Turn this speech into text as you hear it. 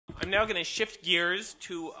now going to shift gears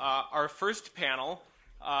to our first panel.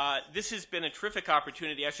 This has been a terrific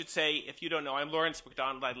opportunity. I should say, if you don't know, I'm Lawrence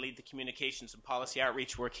MacDonald. I lead the communications and policy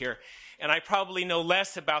outreach work here. And I probably know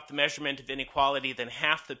less about the measurement of inequality than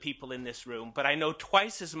half the people in this room, but I know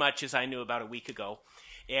twice as much as I knew about a week ago.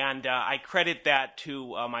 And I credit that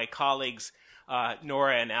to my colleagues,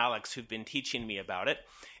 Nora and Alex, who've been teaching me about it.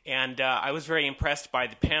 And I was very impressed by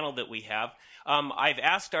the panel that we have. I've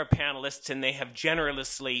asked our panelists, and they have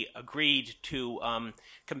generously agreed to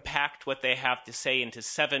compact what they have to say into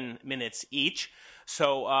 7 minutes each.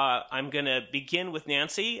 So I'm going to begin with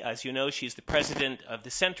Nancy. As you know, she's the president of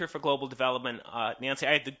the Center for Global Development. Nancy,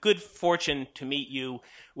 I had the good fortune to meet you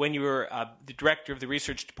when you were the director of the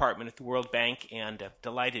research department at the World Bank, and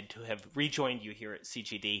delighted to have rejoined you here at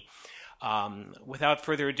CGD. Without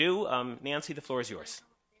further ado, Nancy, the floor is yours.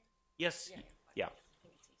 Yes. Yeah.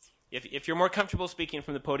 If you're more comfortable speaking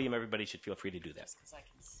from the podium, everybody should feel free to do that. Because I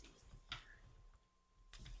can see.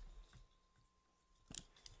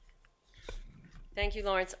 Thank you,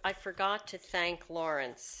 Lawrence. I forgot to thank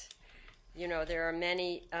Lawrence. You know, there are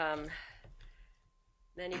many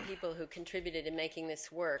people who contributed in making this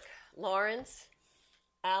work. Lawrence,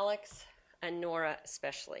 Alex, and Nora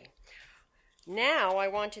especially. Now I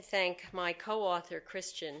want to thank my co-author,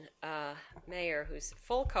 Christian Mayer, who's a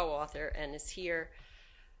full co-author and is here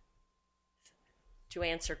to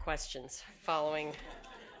answer questions following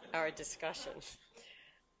our discussion.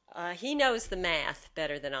 He knows the math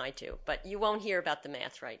better than I do, but you won't hear about the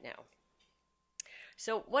math right now.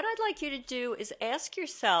 So what I'd like you to do is ask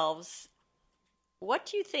yourselves, what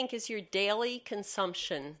do you think is your daily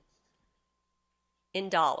consumption in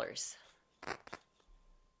dollars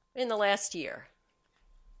in the last year?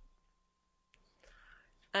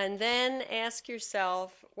 And then ask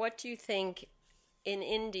yourself, what do you think in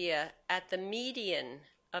India at the median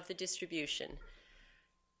of the distribution,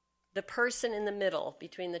 the person in the middle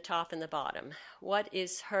between the top and the bottom, what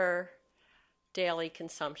is her daily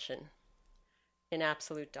consumption in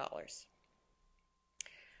absolute dollars?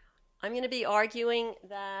 I'm going to be arguing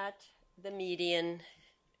that the median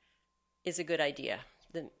is a good idea.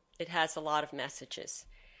 It has a lot of messages.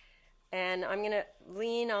 And I'm going to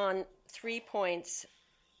lean on 3 points: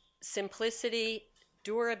 simplicity,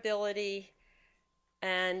 durability,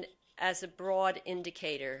 and as a broad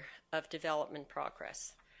indicator of development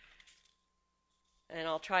progress. And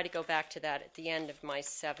I'll try to go back to that at the end of my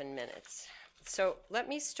 7 minutes. So let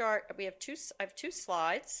me start. I have two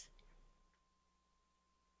slides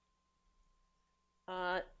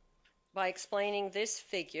by explaining this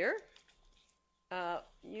figure.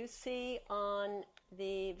 You see on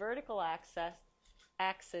the vertical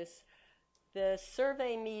axis the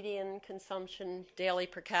survey median consumption daily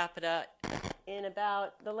per capita in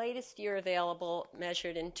about the latest year available,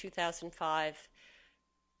 measured in 2005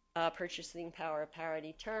 purchasing power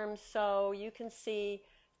parity terms. So you can see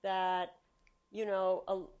that, you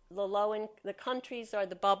know, the countries are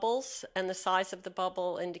the bubbles, and the size of the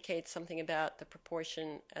bubble indicates something about the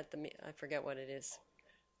proportion at I forget what it is,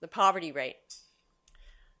 the poverty rate.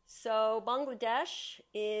 So Bangladesh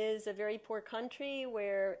is a very poor country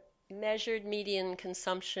where measured median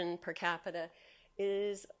consumption per capita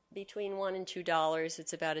is between $1 and $2.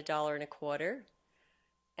 It's about $1.25.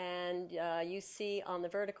 And you see on the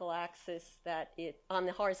vertical axis that on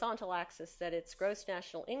the horizontal axis that its gross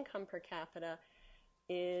national income per capita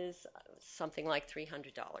is something like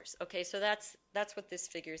 $300. Okay, so that's what this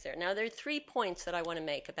figure is there. Now there are 3 points that I want to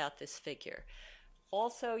make about this figure.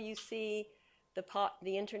 Also, you see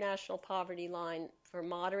the international poverty line for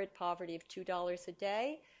moderate poverty of $2 a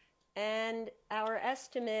day, and our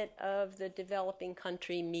estimate of the developing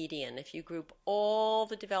country median. If you group all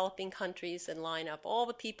the developing countries and line up all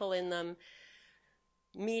the people in them,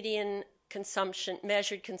 median consumption,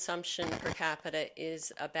 measured consumption per capita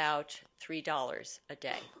is about $3 a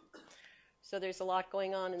day. So there's a lot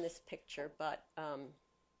going on in this picture, but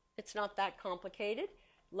it's not that complicated.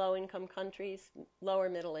 Low-income countries, lower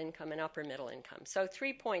middle income, and upper middle income. So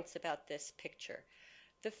 3 points about this picture.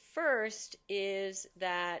 The first is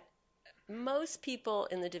that most people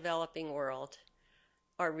in the developing world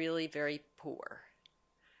are really very poor.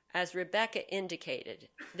 As Rebecca indicated,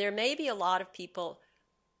 there may be a lot of people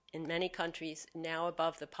in many countries now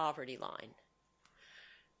above the poverty line.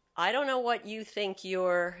 I don't know what you think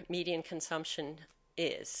your median consumption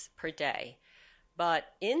is per day, but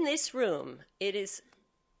in this room, it is,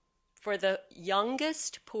 for the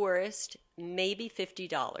youngest, poorest, maybe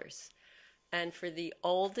 $50, and for the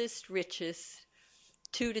oldest, richest,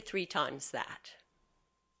 2 to 3 times that.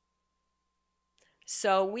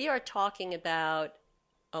 So we are talking about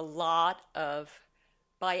a lot of,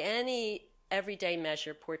 by any everyday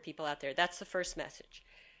measure poor people out there. That's the first message.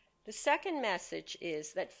 The second message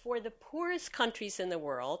is that for the poorest countries in the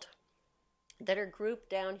world that are grouped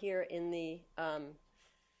down here in the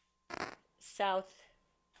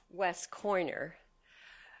southwest corner,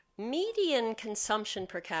 median consumption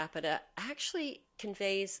per capita actually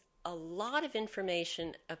conveys a lot of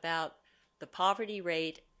information about the poverty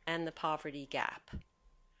rate and the poverty gap.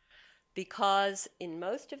 Because in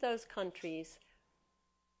most of those countries,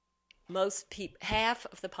 half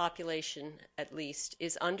of the population at least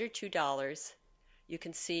is under $2. You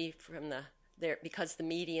can see from because the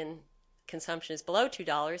median consumption is below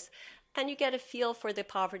 $2, and you get a feel for the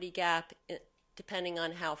poverty gap depending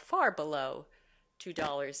on how far below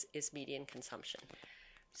 $2 is median consumption.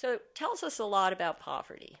 So it tells us a lot about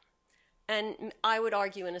poverty, and I would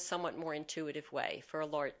argue in a somewhat more intuitive way for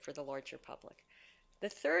the larger public. The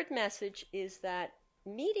third message is that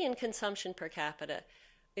median consumption per capita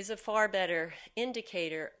is a far better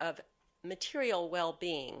indicator of material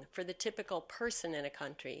well-being for the typical person in a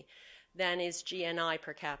country than is GNI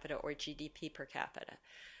per capita or GDP per capita.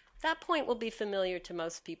 That point will be familiar to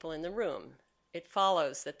most people in the room. It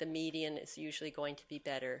follows that the median is usually going to be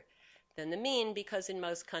better than the mean because in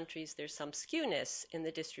most countries there's some skewness in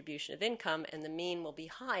the distribution of income and the mean will be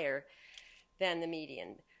higher than the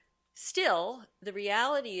median. Still, the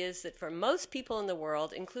reality is that for most people in the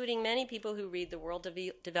world, including many people who read the World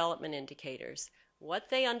Development Indicators, what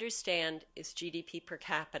they understand is GDP per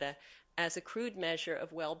capita as a crude measure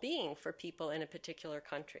of well-being for people in a particular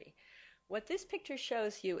country. What this picture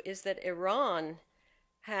shows you is that Iran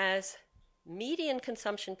has median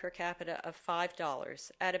consumption per capita of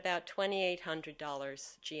 $5 at about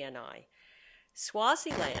 $2,800 GNI.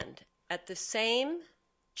 Swaziland, at the same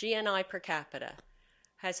GNI per capita,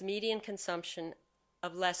 has median consumption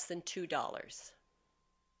of less than $2.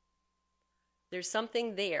 There's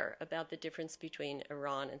something there about the difference between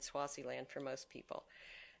Iran and Swaziland for most people.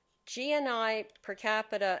 GNI per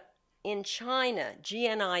capita in China,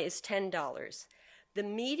 GNI is $10. The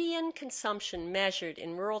median consumption measured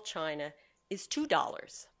in rural China is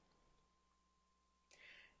 $2.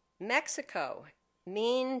 Mexico,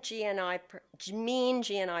 mean GNI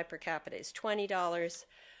per capita is $20.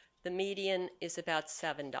 The median is about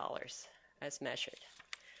 $7 as measured.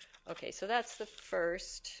 Okay, so that's the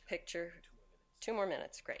first picture. 2 more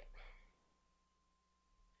minutes, great.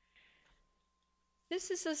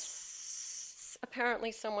 This is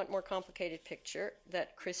apparently somewhat more complicated picture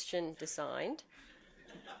that Christian designed.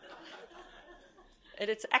 And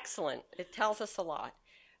it's excellent. It tells us a lot.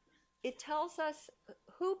 It tells us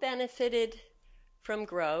who benefited from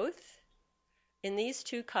growth in these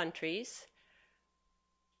two countries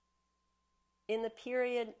in the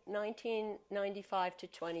period 1995 to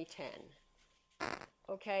 2010.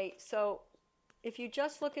 Okay, so if you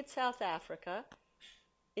just look at South Africa,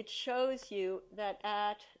 it shows you that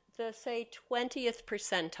at the, say, 20th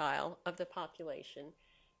percentile of the population,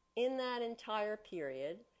 in that entire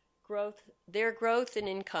period, their growth in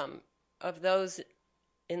income of those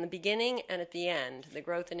in the beginning and at the end, the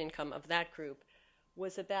growth in income of that group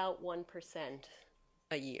was about 1%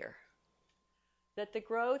 a year. That the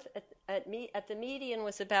growth at the median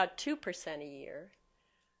was about 2% a year,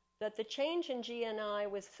 that the change in GNI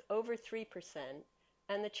was over 3%,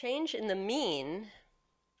 and the change in the mean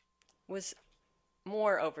was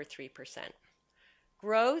more over 3%.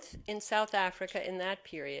 Growth in South Africa in that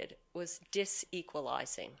period was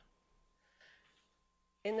disequalizing.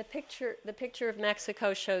 In the picture of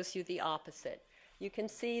Mexico shows you the opposite. You can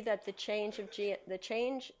see that the change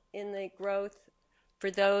in the growth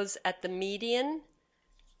for those at the median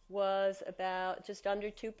was about just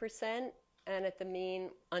under 2%, and at the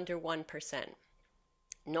mean under 1%.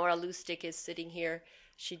 Nora Lustig is sitting here.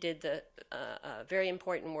 She did the very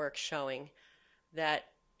important work showing that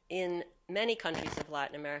in many countries of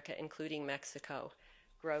Latin America, including Mexico,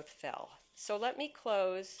 growth fell. So let me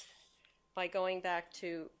close by going back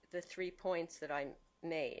to the 3 points that I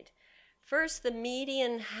made. First, the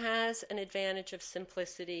median has an advantage of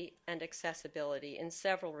simplicity and accessibility in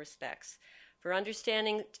several respects. For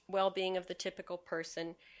understanding well-being of the typical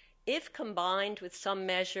person, if combined with some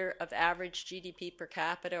measure of average GDP per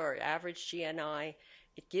capita or average GNI,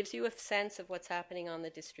 it gives you a sense of what's happening on the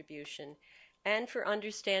distribution, and for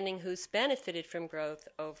understanding who's benefited from growth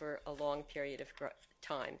over a long period of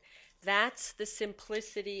time. That's the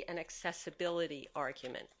simplicity and accessibility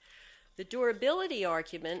argument. The durability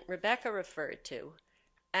argument Rebecca referred to,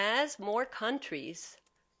 as more countries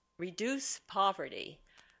reduce poverty,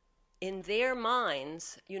 in their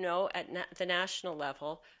minds, at the national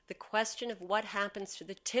level, the question of what happens to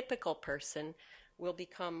the typical person will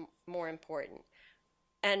become more important.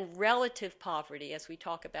 And relative poverty, as we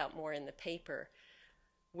talk about more in the paper,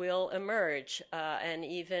 will emerge. And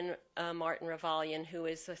even Martin Ravallion, who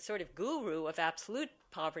is a sort of guru of absolute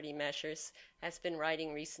poverty measures, has been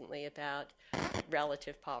writing recently about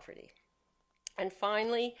relative poverty. And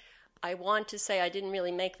finally, I want to say, I didn't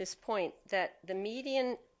really make this point, that the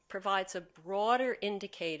median provides a broader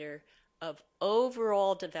indicator of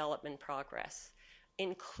overall development progress,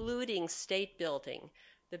 including state building,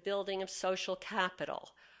 the building of social capital,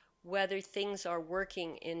 whether things are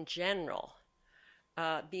working in general,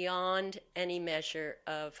 beyond any measure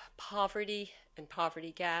of poverty and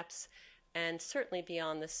poverty gaps, and certainly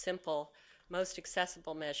beyond the simple, most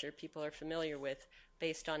accessible measure people are familiar with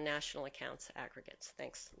based on national accounts aggregates.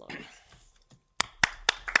 Thanks, Lawrence.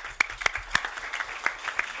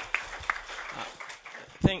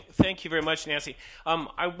 Thank you very much, Nancy.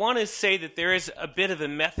 I want to say that there is a bit of a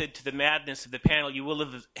method to the madness of the panel. You will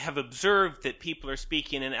have observed that people are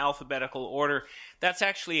speaking in alphabetical order. That's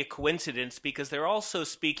actually a coincidence because they're also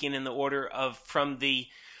speaking in the order of from the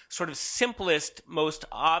sort of simplest, most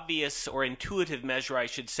obvious or intuitive measure, I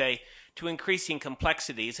should say, to increasing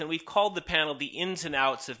complexities. And we've called the panel the ins and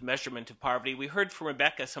outs of measurement of poverty. We heard from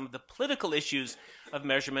Rebecca some of the political issues of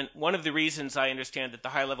measurement. One of the reasons I understand that the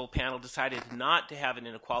high-level panel decided not to have an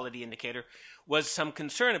inequality indicator was some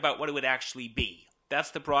concern about what it would actually be.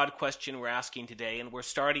 That's the broad question we're asking today, and we're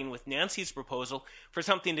starting with Nancy's proposal for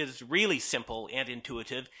something that is really simple and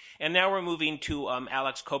intuitive. And now we're moving to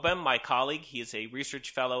Alex Cobham, my colleague. He is a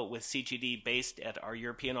research fellow with CGD based at our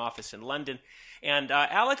European office in London. And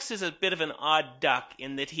Alex is a bit of an odd duck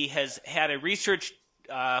in that he has had a research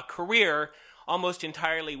career almost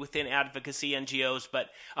entirely within advocacy NGOs, but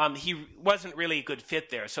he wasn't really a good fit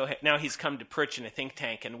there. So now he's come to perch in a think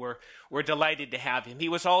tank, and we're delighted to have him. He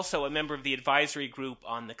was also a member of the advisory group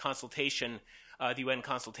on the consultation, the UN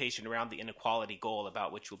consultation around the inequality goal,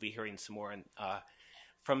 about which we'll be hearing some more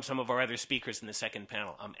from some of our other speakers in the second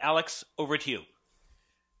panel. Alex, over to you.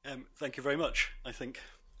 Thank you very much, I think.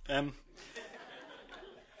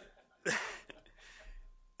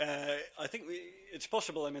 I think it's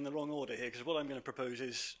possible I'm in the wrong order here, because what I'm going to propose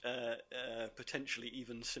is potentially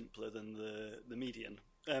even simpler than the median.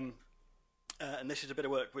 And this is a bit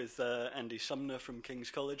of work with Andy Sumner from King's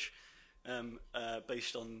College,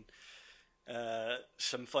 based on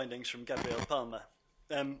some findings from Gabrielle Palmer.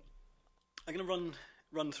 I'm going to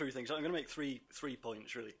run through things. I'm going to make three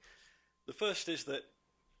points, really. The first is that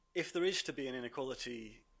if there is to be an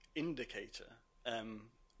inequality indicator,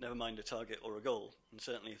 never mind a target or a goal, and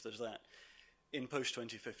certainly if there's that, in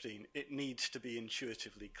post-2015, it needs to be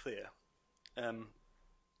intuitively clear.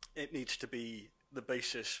 It needs to be the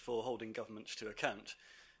basis for holding governments to account,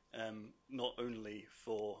 not only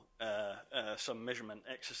for some measurement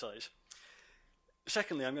exercise.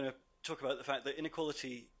 Secondly, I'm going to talk about the fact that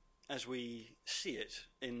inequality, as we see it,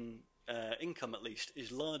 in income at least,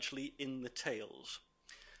 is largely in the tails.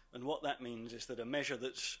 And what that means is that a measure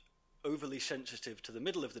that's overly sensitive to the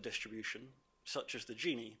middle of the distribution, such as the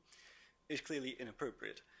Gini, is clearly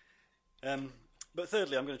inappropriate. But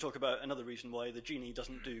thirdly, I'm going to talk about another reason why the Gini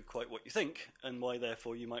doesn't do quite what you think, and why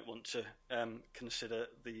therefore you might want to consider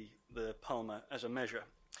the Palmer as a measure.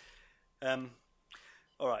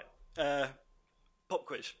 All right, pop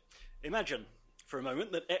quiz. Imagine for a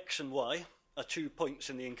moment that X and Y are 2 points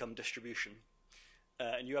in the income distribution,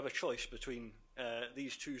 and you have a choice between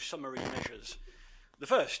these two summary measures. The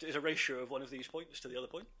first is a ratio of one of these points to the other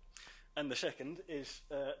point, and the second is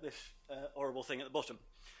this horrible thing at the bottom.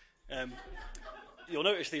 You'll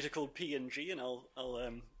notice these are called P and G, and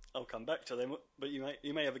I'll come back to them, but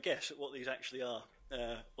you may have a guess at what these actually are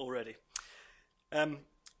already.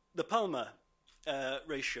 The Palmer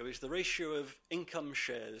ratio is the ratio of income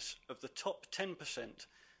shares of the top 10%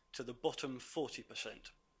 to the bottom 40%.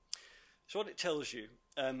 So what it tells you,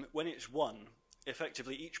 when it's 1,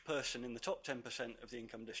 effectively each person in the top 10% of the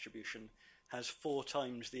income distribution has 4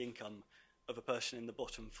 times the income of a person in the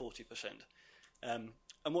bottom 40%.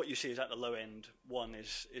 And what you see is at the low end, 1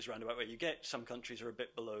 is round about where you get. Some countries are a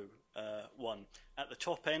bit below 1. At the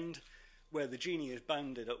top end, where the Gini is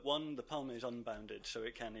bounded at 1, the Palmer is unbounded, so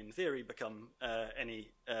it can, in theory, become any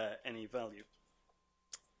value.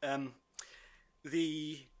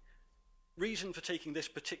 The reason for taking this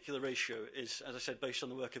particular ratio is, as I said, based on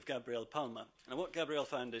the work of Gabrielle Palmer. And what Gabrielle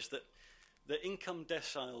found is that the income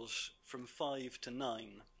deciles from 5 to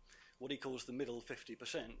 9, what he calls the middle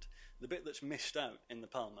 50%, the bit that's missed out in the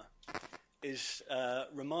Palmer, is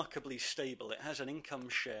remarkably stable. It has an income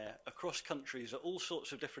share across countries at all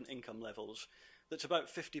sorts of different income levels that's about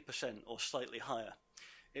 50% or slightly higher.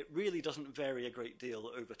 It really doesn't vary a great deal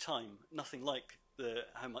over time, nothing like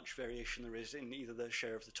how much variation there is in either the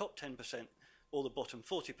share of the top 10% or the bottom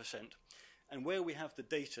 40%. And where we have the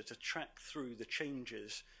data to track through the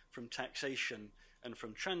changes from taxation and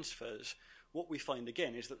from transfers, what we find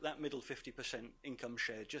again is that that middle 50% income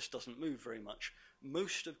share just doesn't move very much.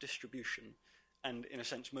 Most of distribution, and in a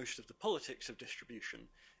sense most of the politics of distribution,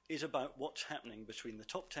 is about what's happening between the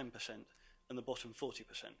top 10% and the bottom 40%.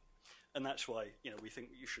 And that's why we think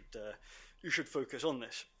you should focus on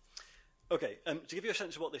this. Okay, to give you a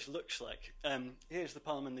sense of what this looks like, here's the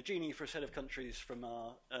palm and the Gini for a set of countries from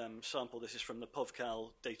our sample. This is from the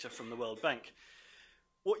POVCAL data from the World Bank.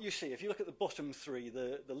 What you see, if you look at the bottom three,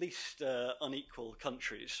 the least unequal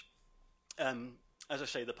countries, as I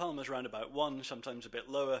say, the palm is around about 1, sometimes a bit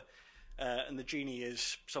lower, and the Gini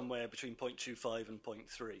is somewhere between 0.25 and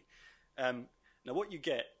 0.3. Now, what you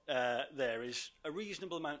get there is a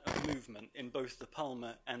reasonable amount of movement in both the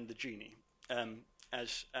Palmer and the Gini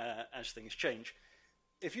as things change.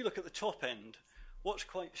 If you look at the top end, what's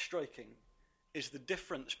quite striking is the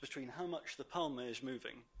difference between how much the Palmer is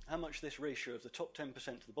moving, how much this ratio of the top 10%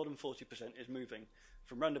 to the bottom 40% is moving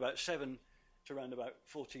from round about 7 to round about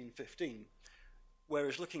 14, 15.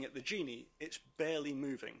 Whereas looking at the Gini, it's barely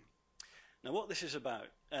moving. Now, what this is about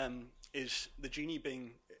is the Gini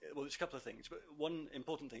being, well, it's a couple of things, but one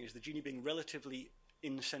important thing is the Gini being relatively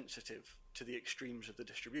insensitive to the extremes of the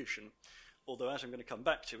distribution, although, as I'm going to come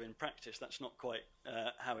back to, in practice, that's not quite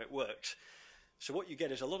how it works. So what you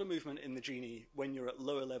get is a lot of movement in the Gini when you're at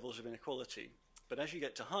lower levels of inequality, but as you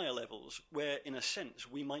get to higher levels, where, in a sense,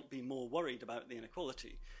 we might be more worried about the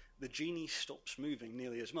inequality, the Gini stops moving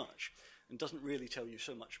nearly as much and doesn't really tell you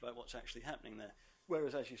so much about what's actually happening there.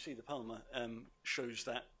 Whereas, as you see, the Palmer shows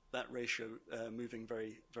that ratio moving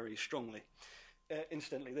very, very strongly.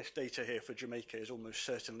 Incidentally, this data here for Jamaica is almost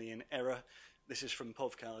certainly in error. This is from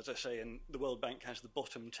POVCAL, as I say, and the World Bank has the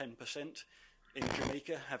bottom 10% in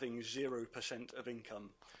Jamaica having 0% of income,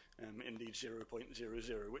 indeed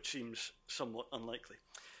 0.00, which seems somewhat unlikely.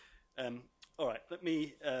 All right, let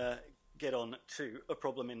me get on to a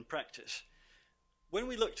problem in practice. When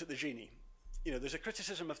we looked at the Gini, there's a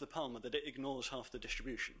criticism of the Palmer that it ignores half the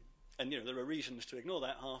distribution. And, there are reasons to ignore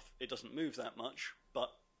that half. It doesn't move that much, but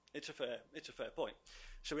it's a fair point.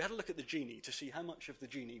 So we had a look at the Gini to see how much of the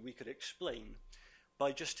Gini we could explain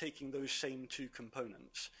by just taking those same two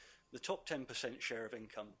components, the top 10% share of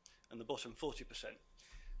income and the bottom 40%.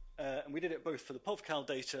 And we did it both for the POVCAL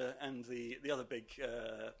data and the other big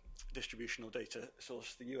distributional data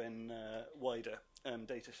source, the UN wider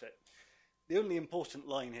data set. The only important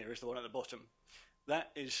line here is the one at the bottom.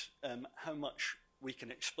 That is how much we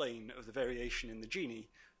can explain of the variation in the Gini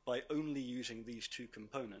by only using these two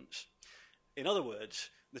components. In other words,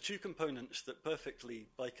 the two components that perfectly,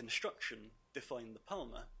 by construction, define the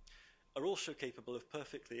Palmer are also capable of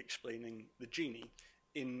perfectly explaining the Gini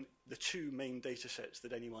in the two main data sets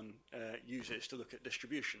that anyone uses to look at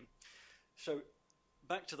distribution. So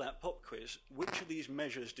back to that pop quiz, which of these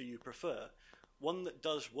measures do you prefer? One that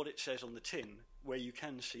does what it says on the tin, where you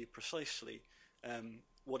can see precisely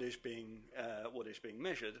what is being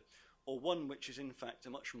measured, or one which is in fact a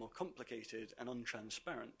much more complicated and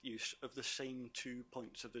untransparent use of the same 2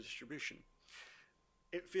 points of the distribution?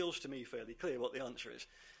 It feels to me fairly clear what the answer is.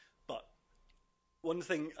 But one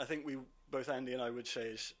thing I think both Andy and I would say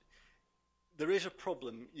is there is a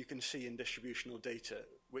problem you can see in distributional data,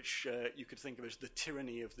 which you could think of as the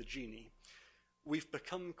tyranny of the Gini. We've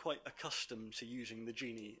become quite accustomed to using the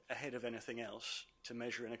Gini ahead of anything else to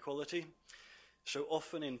measure inequality. So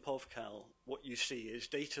often in POVCAL, what you see is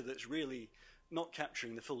data that's really not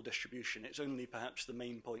capturing the full distribution. It's only perhaps the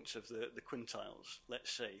main points of the quintiles,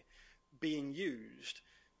 let's say, being used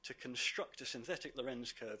to construct a synthetic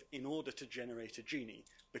Lorenz curve in order to generate a Gini,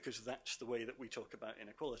 because that's the way that we talk about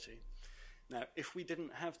inequality. Now, if we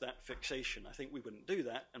didn't have that fixation, I think we wouldn't do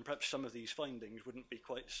that, and perhaps some of these findings wouldn't be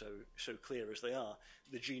quite so clear as they are.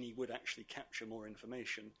 The Gini would actually capture more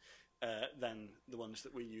information than the ones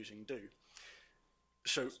that we're using do.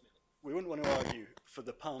 So we wouldn't want to argue for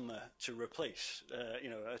the Palmer to replace,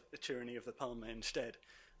 a tyranny of the Palmer instead.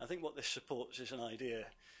 I think what this supports is an idea,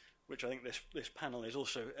 which I think this panel is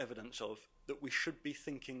also evidence of, that we should be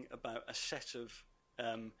thinking about a set of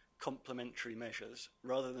complementary measures,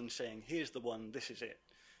 rather than saying, here's the one, this is it.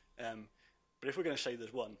 But if we're going to say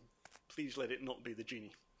there's one, please let it not be the Gini.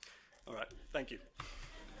 All right, thank you.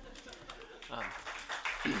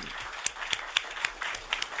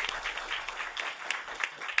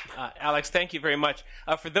 Alex, thank you very much.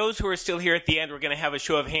 For those who are still here at the end, we're going to have a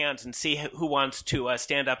show of hands and see who wants to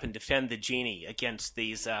stand up and defend the Gini against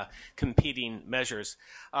these competing measures.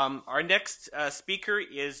 Our next speaker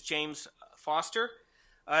is James Foster.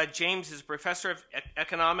 James is professor of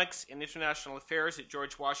economics and international affairs at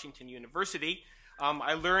George Washington University.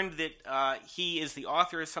 I learned that he is the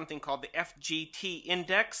author of something called the FGT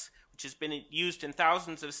Index, which has been used in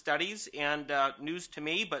thousands of studies, and news to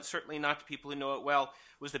me, but certainly not to people who know it well,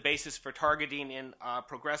 was the basis for targeting in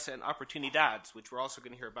Progresa and Oportunidades, which we're also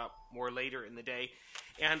going to hear about more later in the day.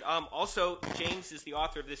 And also, James is the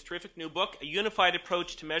author of this terrific new book, A Unified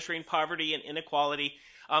Approach to Measuring Poverty and Inequality.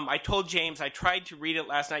 I told James, I tried to read it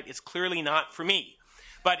last night. It's clearly not for me.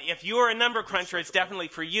 But if you're a number cruncher, it's definitely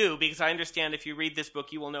for you, because I understand if you read this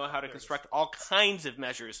book, you will know how to construct all kinds of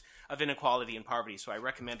measures of inequality and poverty. So I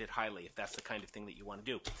recommend it highly if that's the kind of thing that you want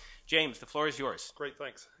to do. James, the floor is yours. Great,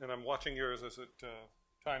 thanks. And I'm watching yours as it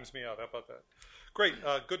times me out. How about that? Great,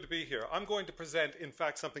 good to be here. I'm going to present, in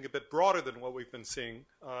fact, something a bit broader than what we've been seeing,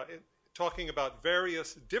 talking about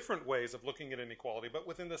various different ways of looking at inequality, but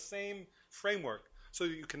within the same framework, so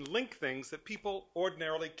you can link things that people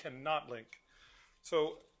ordinarily cannot link.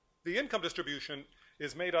 So the income distribution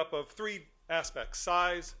is made up of three aspects: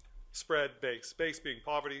 size, spread, base. Base being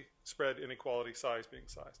poverty, spread, inequality, size being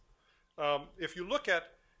size. If you look at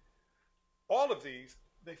all of these,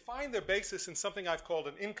 they find their basis in something I've called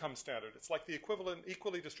an income standard. It's like the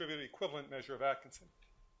equally distributed equivalent measure of Atkinson.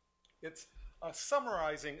 It's a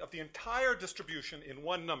summarizing of the entire distribution in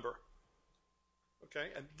one number. Okay,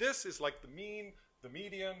 and this is like the mean, the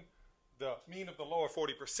median, the mean of the lower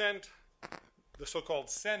 40%, the so-called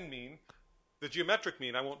sen mean, the geometric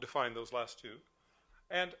mean. I won't define those last two.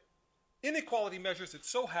 And inequality measures, it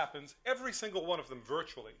so happens, every single one of them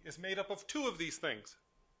virtually is made up of two of these things,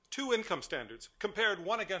 two income standards, compared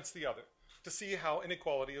one against the other to see how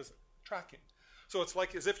inequality is tracking. So it's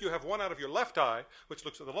like as if you have one out of your left eye, which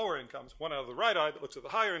looks at the lower incomes, one out of the right eye that looks at the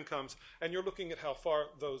higher incomes, and you're looking at how far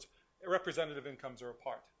those representative incomes are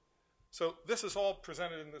apart. So this is all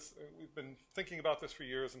presented in this. We've been thinking about this for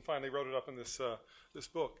years and finally wrote it up in this, this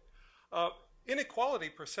book. Inequality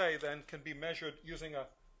per se then can be measured using a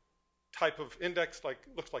type of index like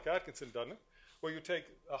looks like Atkinson, doesn't it? Where you take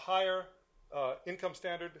a higher income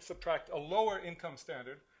standard, subtract a lower income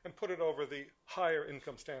standard, and put it over the higher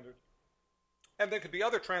income standard. And there could be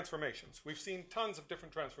other transformations. We've seen tons of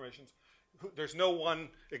different transformations. There's no one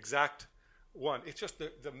exact one. It's just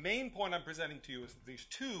the main point I'm presenting to you is these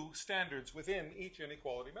two standards within each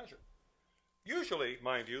inequality measure. Usually,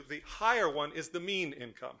 mind you, the higher one is the mean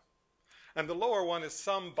income, and the lower one is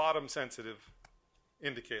some bottom-sensitive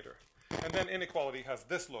indicator. And then inequality has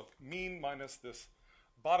this look, mean minus this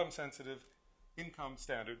bottom-sensitive income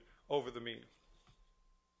standard over the mean.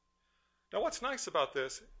 Now, what's nice about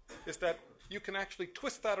this is that you can actually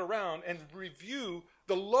twist that around and review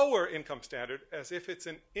the lower income standard as if it's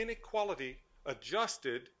an inequality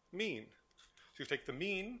adjusted mean. So you take the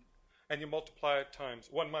mean and you multiply it times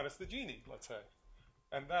 1 minus the Gini, let's say.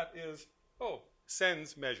 And that is,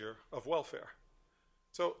 Sen's measure of welfare.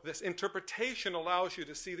 So this interpretation allows you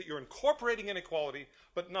to see that you're incorporating inequality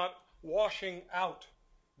but not washing out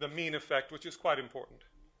the mean effect, which is quite important.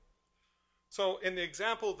 So in the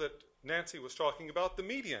example that Nancy was talking about, the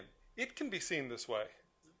median, it can be seen this way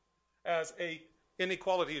as a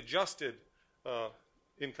inequality adjusted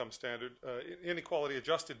income standard, inequality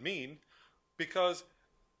adjusted mean, because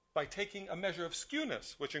by taking a measure of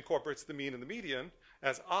skewness, which incorporates the mean and the median,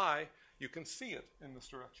 as I, you can see it in this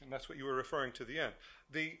direction. That's what you were referring to the end.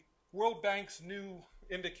 The World Bank's new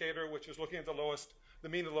indicator, which is looking at the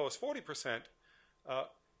mean of the lowest 40%,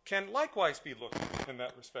 can likewise be looked at in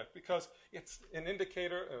that respect, because it's an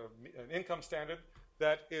indicator, an income standard,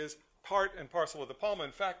 that is part and parcel of the PALMA.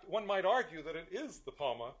 In fact, one might argue that it is the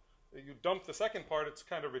PALMA. You dump the second part, it's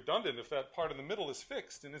kind of redundant. If that part in the middle is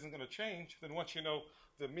fixed and isn't going to change, then once you know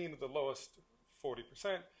the mean of the lowest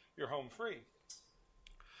 40%, you're home free.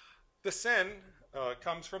 The sen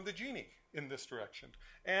comes from the Gini in this direction.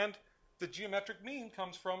 And the geometric mean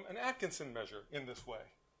comes from an Atkinson measure in this way.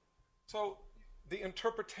 So the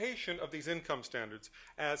interpretation of these income standards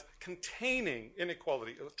as containing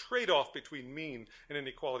inequality, a trade-off between mean and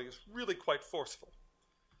inequality, is really quite forceful.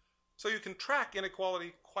 So you can track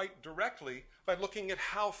inequality quite directly by looking at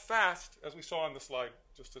how fast, as we saw on the slide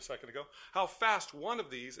just a second ago, how fast one of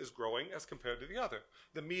these is growing as compared to the other.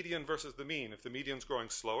 The median versus the mean. If the median is growing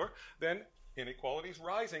slower, then inequality is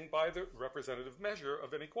rising by the representative measure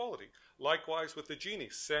of inequality. Likewise with the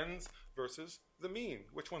Gini, Sens versus the mean.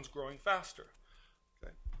 Which one's growing faster?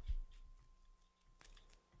 Okay.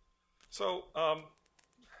 So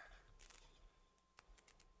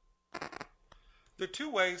there are two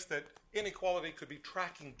ways that inequality could be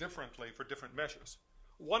tracking differently for different measures.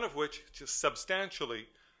 One of which is substantially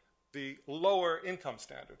the lower income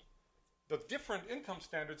standard. The different income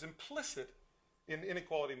standards implicit in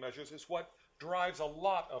inequality measures is what drives a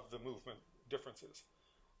lot of the movement differences.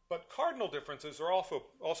 But cardinal differences are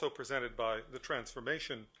also presented by the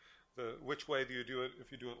transformation. Which way do you do it?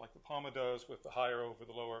 If you do it like the Palma does, with the higher over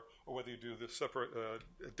the lower, or whether you do the separate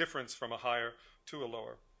difference from a higher to a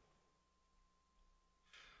lower.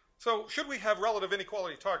 So should we have relative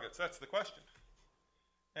inequality targets? That's the question.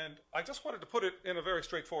 And I just wanted to put it in a very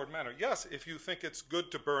straightforward manner. Yes, if you think it's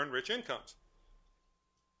good to burn rich incomes.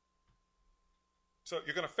 So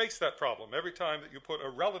you're going to face that problem every time that you put a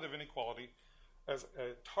relative inequality as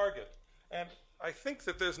a target. And I think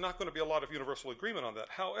that there's not going to be a lot of universal agreement on that.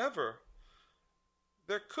 However,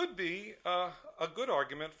 there could be a good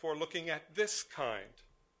argument for looking at this kind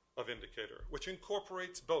of indicator, which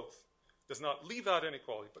incorporates both. Does not leave out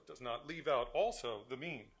inequality, but does not leave out also the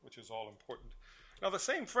mean, which is all important. Now, the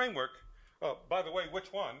same framework, by the way,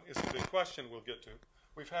 which one is a big question we'll get to.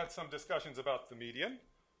 We've had some discussions about the median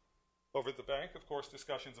over at the bank, of course,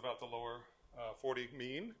 discussions about the lower 40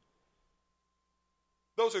 mean.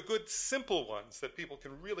 Those are good, simple ones that people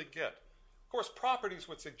can really get. Of course, properties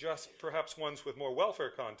would suggest perhaps ones with more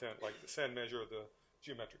welfare content, like the Sen measure or the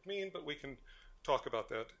geometric mean, but we can talk about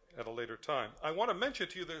that at a later time. I want to mention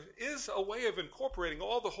to you there is a way of incorporating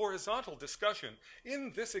all the horizontal discussion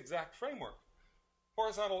in this exact framework.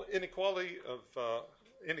 Horizontal inequality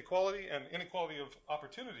and inequality of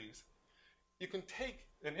opportunities. You can take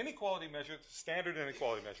an inequality measure, the standard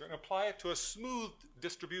inequality measure, and apply it to a smooth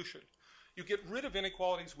distribution. You get rid of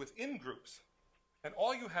inequalities within groups, and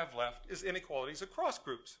all you have left is inequalities across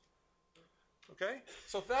groups. Okay?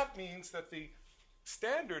 So that means that the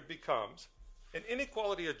standard becomes an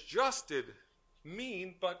inequality-adjusted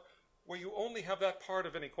mean, but where you only have that part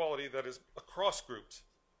of inequality that is across groups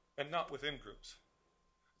and not within groups.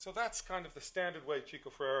 So that's kind of the standard way Chico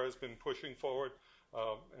Freire has been pushing forward,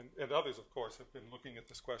 and others, of course, have been looking at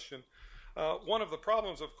this question. One of the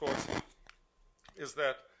problems, of course, is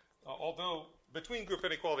that although between-group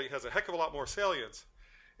inequality has a heck of a lot more salience,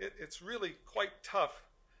 it's really quite tough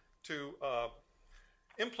to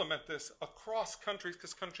implement this across countries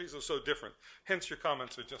because countries are so different. Hence, your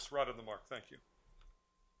comments are just right on the mark. Thank you.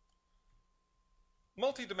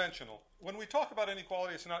 Multidimensional. When we talk about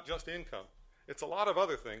inequality, it's not just income. It's a lot of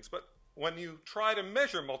other things. But when you try to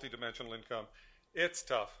measure multidimensional income, it's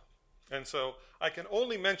tough. And so I can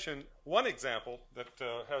only mention one example that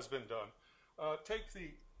has been done. Take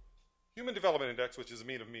the Human Development Index, which is a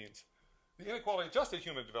mean of means. The inequality-adjusted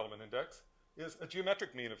Human Development Index is a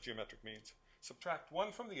geometric mean of geometric means. Subtract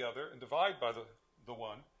one from the other and divide by the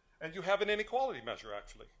one, and you have an inequality measure,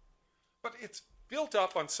 actually. But it's built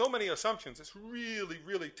up on so many assumptions, it's really,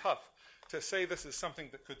 really tough to say this is something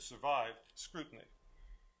that could survive scrutiny.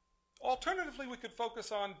 Alternatively, we could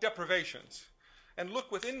focus on deprivations and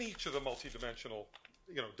look within each of the multidimensional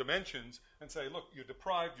dimensions and say, look, you're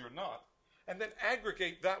deprived, you're not. And then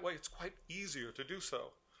aggregate that way. It's quite easier to do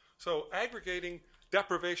so. So aggregating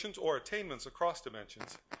deprivations or attainments across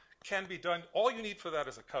dimensions can be done. All you need for that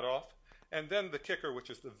is a cutoff, and then the kicker, which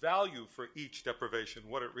is the value for each deprivation,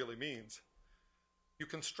 what it really means. You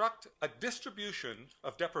construct a distribution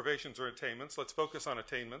of deprivations or attainments. Let's focus on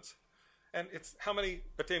attainments. And it's how many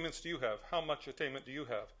attainments do you have? How much attainment do you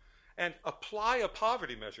have? And apply a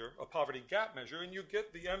poverty measure, a poverty gap measure, and you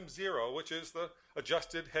get the M0, which is the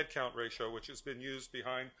adjusted headcount ratio, which has been used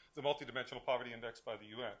behind the multidimensional poverty index by the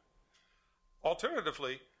UN.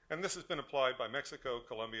 Alternatively, and this has been applied by Mexico,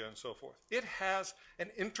 Colombia, and so forth, it has an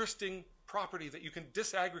interesting property that you can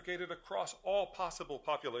disaggregate it across all possible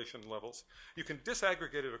population levels. You can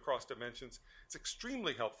disaggregate it across dimensions. It's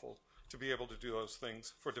extremely helpful to be able to do those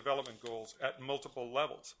things for development goals at multiple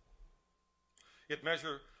levels. It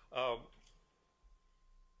measures,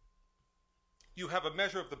 you have a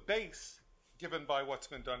measure of the base given by what's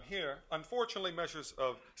been done here. Unfortunately, measures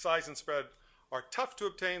of size and spread are tough to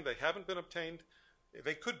obtain. They haven't been obtained.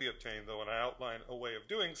 They could be obtained, though, and I outline a way of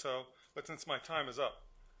doing so. But since my time is up,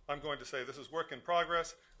 I'm going to say this is work in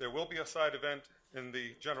progress. There will be a side event in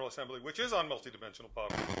the General Assembly, which is on multidimensional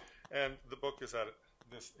poverty. And the book is at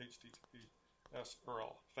this HTTPS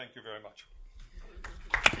URL. Thank you very much.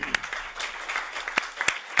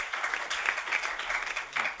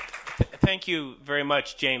 Thank you very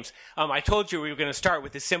much, James. I told you we were going to start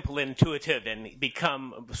with the simple and intuitive and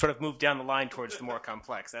move down the line towards the more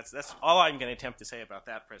complex. That's all I'm going to attempt to say about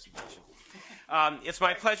that presentation. It's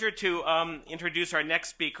my pleasure to introduce our next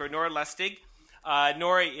speaker, Nora Lustig.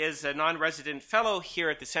 Nora is a non-resident fellow here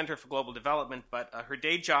at the Center for Global Development, but her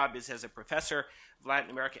day job is as a professor of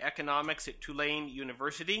Latin American economics at Tulane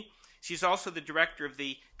University. She's also the director of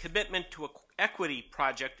the Commitment to Equity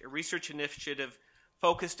Project, a research initiative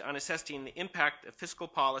focused on assessing the impact of fiscal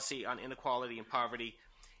policy on inequality and poverty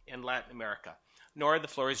in Latin America. Nora, the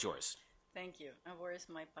floor is yours. Thank you. And where is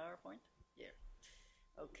my PowerPoint? Here.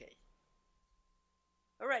 Okay.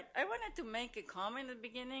 All right. I wanted to make a comment at the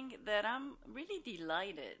beginning that I'm really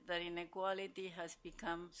delighted that inequality has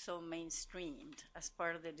become so mainstreamed as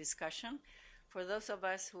part of the discussion. For those of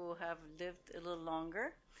us who have lived a little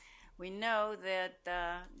longer, we know that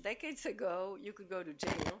decades ago, you could go to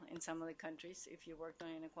jail in some of the countries if you worked on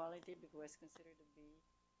inequality because it was considered to be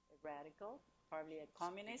a radical, probably a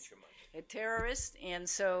communist, a terrorist, and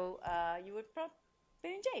so you would probably be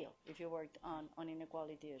in jail if you worked on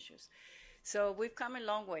inequality issues. So we've come a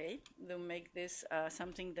long way to make this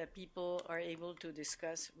something that people are able to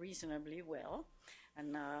discuss reasonably well,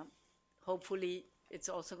 and hopefully it's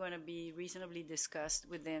also going to be reasonably discussed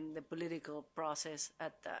within the political process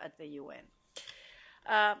at the UN.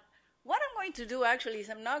 What I'm going to do actually is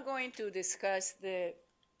I'm not going to discuss the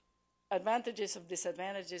advantages or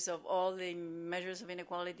disadvantages of all the measures of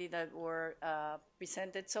inequality that were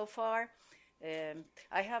presented so far.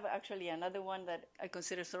 I have actually another one that I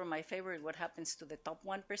consider sort of my favorite, what happens to the top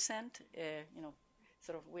 1%.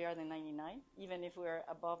 Sort of we are the 99. Even if we're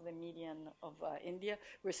above the median of India,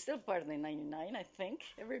 we're still part of the 99, I think,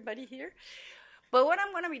 everybody here. But what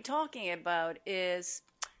I'm going to be talking about is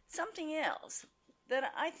something else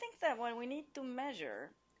that I think that what we need to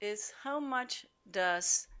measure is how much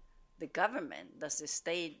does the government, does the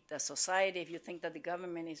state, the society, if you think that the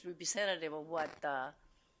government is representative of what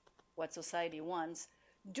society wants,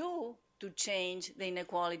 do to change the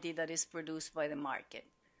inequality that is produced by the market.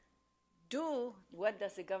 What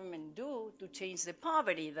does the government do to change the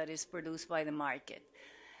poverty that is produced by the market?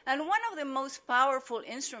 And one of the most powerful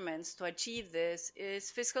instruments to achieve this is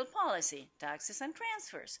fiscal policy, taxes and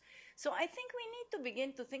transfers. So I think we need to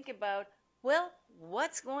begin to think about, well,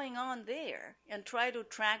 what's going on there, and try to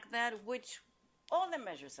track that, which all the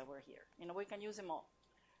measures that were here, we can use them all.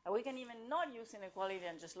 And we can even not use inequality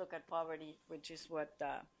and just look at poverty, which is what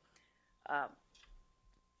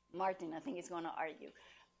Martin, I think, is going to argue.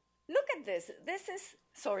 Look at this. This is,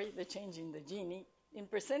 the change in the Gini, in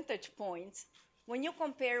percentage points, when you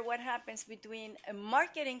compare what happens between a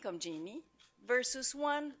market income Gini versus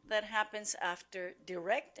one that happens after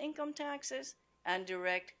direct income taxes and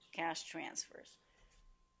direct cash transfers.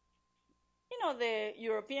 The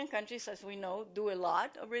European countries, as we know, do a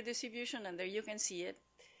lot of redistribution, and there you can see it.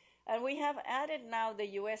 And we have added now the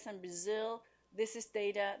US and Brazil. This is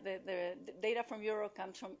data, the data from Euro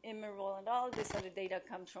comes from Immerval, and all this other data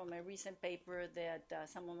comes from a recent paper that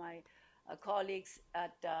some of my colleagues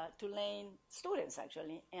at Tulane, students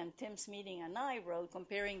actually, and Tim Smeating and I wrote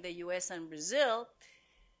comparing the US and Brazil.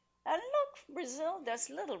 And look, Brazil does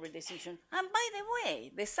little redistribution. And by the way,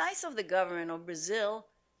 the size of the government of Brazil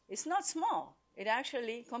is not small. It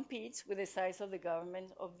actually competes with the size of the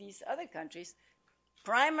government of these other countries.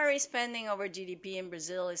 Primary spending over GDP in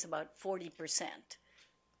Brazil is about 40%,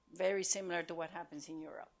 very similar to what happens in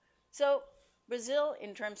Europe. So Brazil,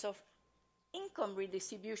 in terms of income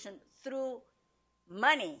redistribution through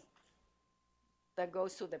money that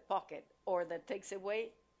goes to the pocket or that takes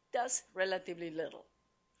away, does relatively little.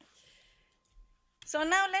 So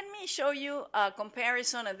now let me show you a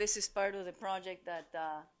comparison, and this is part of the project that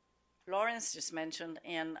Lawrence just mentioned,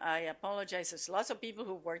 and I apologize. There's lots of people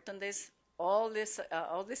who worked on this. All the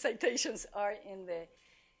citations are in the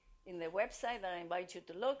website that I invite you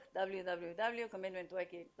to look,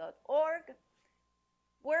 www.commitmenttoequity.org,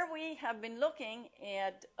 where we have been looking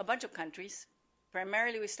at a bunch of countries.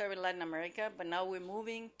 Primarily, we start with Latin America, but now we're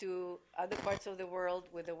moving to other parts of the world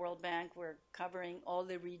with the World Bank. We're covering all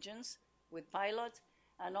the regions with pilots.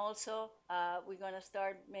 And also, we're going to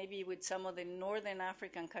start maybe with some of the Northern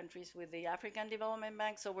African countries with the African Development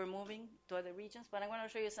Bank. So we're moving to other regions. But I'm going to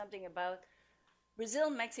show you something about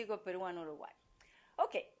Brazil, Mexico, Peru, and Uruguay.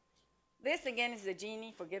 Okay, this again is the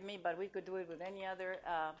Gini. Forgive me, but we could do it with any other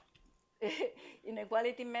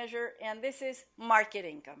inequality measure. And this is market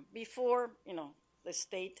income before the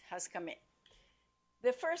state has come in.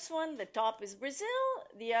 The first one, the top, is Brazil.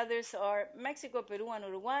 The others are Mexico, Peru, and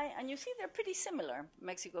Uruguay. And you see they're pretty similar,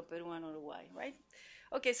 Mexico, Peru, and Uruguay, right?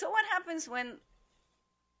 Okay, so what happens when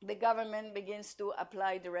the government begins to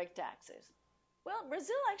apply direct taxes? Well,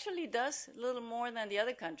 Brazil actually does a little more than the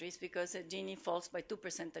other countries because the Gini falls by 2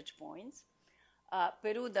 percentage points.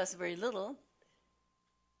 Peru does very little.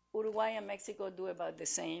 Uruguay and Mexico do about the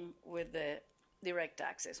same with the direct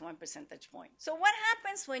taxes, 1 percentage point. So what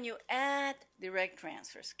happens when you add direct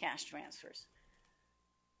transfers, cash transfers?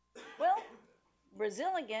 Well,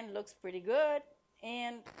 Brazil, again, looks pretty good,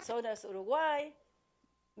 and so does Uruguay.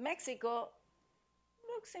 Mexico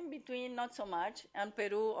looks in between, not so much, and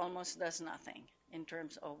Peru almost does nothing in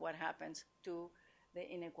terms of what happens to the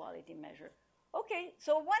inequality measure. Okay,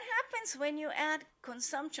 so what happens when you add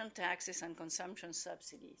consumption taxes and consumption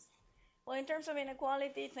subsidies? Well, in terms of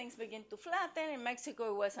inequality, things begin to flatten. In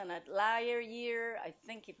Mexico, it was an outlier year. I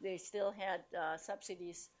think if they still had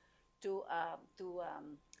subsidies to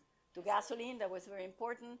gasoline, that was very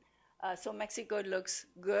important. So Mexico looks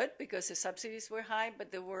good because the subsidies were high,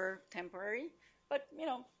 but they were temporary. But, you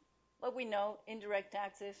know, what we know, indirect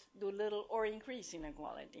taxes do little or increase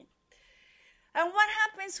inequality. And what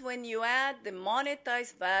happens when you add the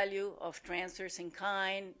monetized value of transfers in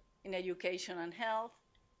kind in education and health?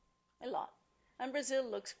 A lot. And Brazil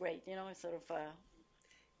looks great, you know, it's sort of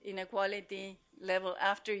inequality level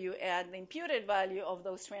after you add the imputed value of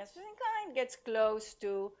those transfers in kind gets close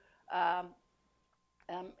to,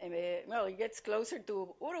 it gets closer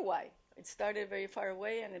to Uruguay. It started very far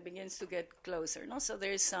away and it begins to get closer. No? So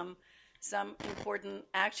there is some important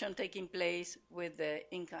action taking place with the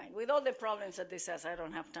in-kind. With all the problems that this has, I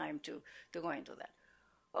don't have time to go into that.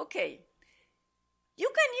 Okay. You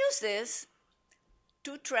can use this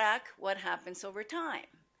to track what happens over time.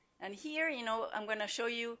 And here, you know, I'm going to show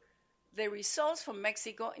you the results from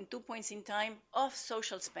Mexico in 2 points in time of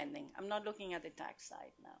social spending. I'm not looking at the tax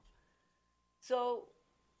side now. So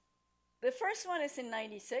the first one is in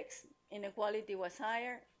 96. Inequality was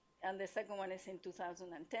higher. And the second one is in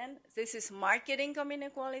 2010. This is market income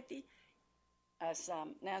inequality. As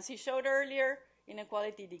Nancy showed earlier,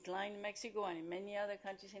 inequality declined in Mexico and in many other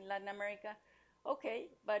countries in Latin America. Okay,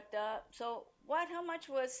 but so how much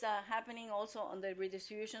was happening also on the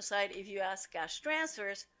redistribution side? If you ask cash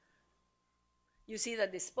transfers, you see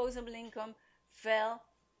that disposable income fell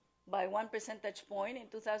by 1 percentage point in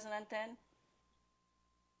 2010.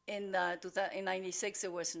 In 96,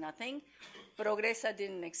 it was nothing. Progresa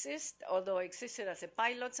didn't exist, although it existed as a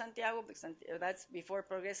pilot, Santiago, because that's before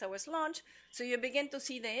Progresa was launched. So you begin to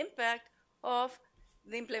see the impact of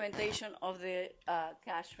the implementation of the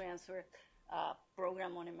cash transfer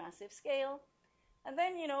program on a massive scale. And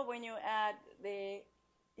then, you know, when you add the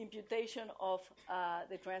imputation of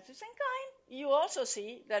the transfers in kind, you also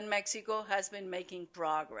see that Mexico has been making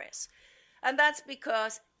progress. And that's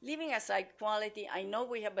because, leaving aside quality, I know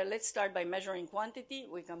we have, but let's start by measuring quantity.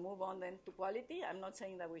 We can move on then to quality. I'm not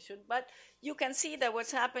saying that we should, but you can see that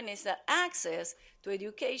what's happened is that access to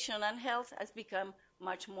education and health has become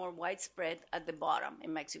much more widespread at the bottom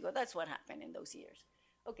in Mexico. That's what happened in those years.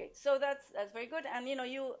 Okay, so that's very good. And, you know,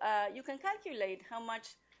 you can calculate how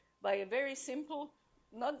much by a very simple,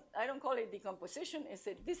 I don't call it decomposition, it's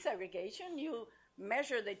a disaggregation. You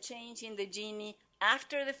measure the change in the Gini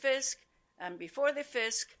after the fisc and before the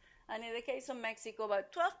fisc, and in the case of Mexico,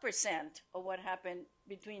 about 12% of what happened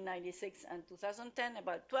between 96 and 2010,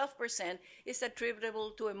 about 12% is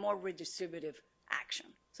attributable to a more redistributive action.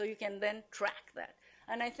 So you can then track that.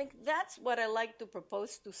 And I think that's what I like to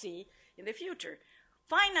propose to see in the future.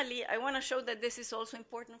 Finally, I want to show that this is also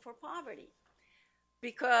important for poverty,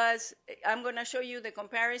 because I'm going to show you the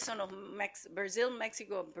comparison of Brazil,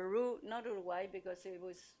 Mexico, Peru, not Uruguay, because it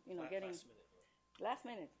was, you know, last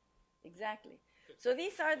minute. Exactly. So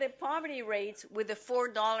these are the poverty rates with the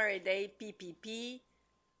 $4 a day PPP,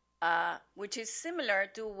 which is similar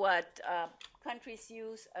to what countries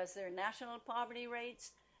use as their national poverty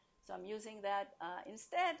rates. So I'm using that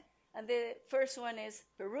instead. And the first one is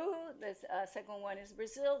Peru, the second one is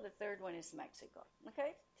Brazil, the third one is Mexico.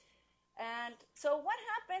 Okay? And so what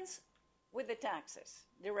happens with the taxes,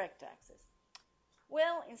 direct taxes?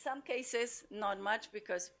 Well, in some cases, not much,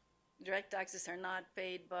 because direct taxes are not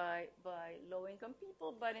paid by low-income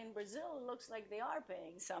people, but in Brazil, it looks like they are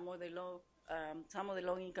paying. Some of the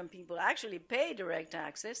low-income people actually pay direct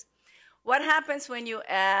taxes. What happens when you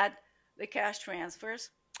add the cash transfers?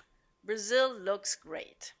 Brazil looks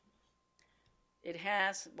great. It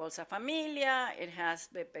has Bolsa Familia, it has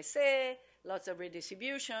BPC, lots of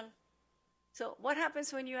redistribution. So what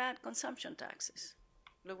happens when you add consumption taxes?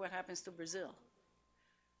 Look what happens to Brazil.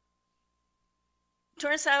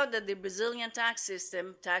 Turns out that the Brazilian tax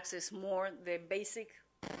system taxes more the basic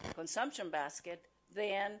consumption basket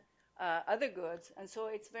than other goods, and so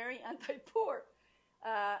it's very anti-poor.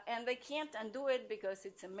 And they can't undo it because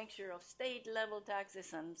it's a mixture of state-level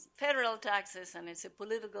taxes and federal taxes, and it's a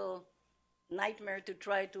political nightmare to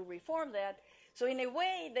try to reform that. So in a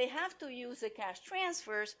way, they have to use the cash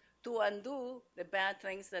transfers to undo the bad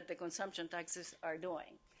things that the consumption taxes are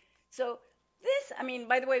doing. So this, I mean,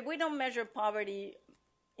 by the way, we don't measure poverty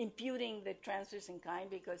imputing the transfers in kind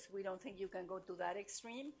because we don't think you can go to that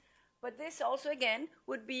extreme. But this also, again,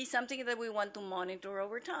 would be something that we want to monitor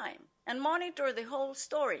over time and monitor the whole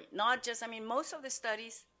story, not just, I mean, most of the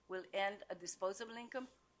studies will end at disposable income.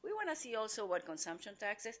 We want to see also what consumption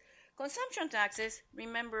taxes. Consumption taxes,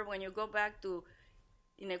 remember when you go back to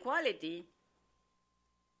inequality,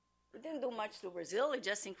 it didn't do much to Brazil. It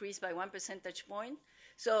just increased by 1 percentage point.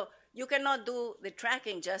 So you cannot do the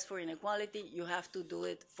tracking just for inequality. You have to do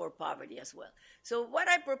it for poverty as well. So what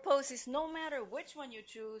I propose is no matter which one you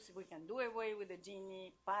choose, we can do away with the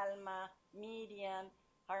Gini, Palma, median,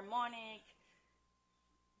 harmonic,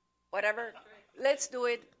 whatever. Let's do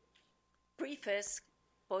it pre-fisc,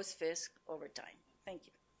 post-fisc over time. Thank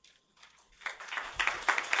you.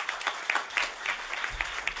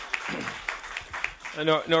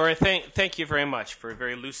 Nora, thank you very much for a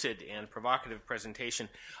very lucid and provocative presentation.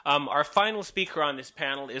 Our final speaker on this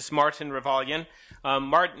panel is Martin Ravallion.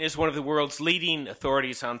 Martin is one of the world's leading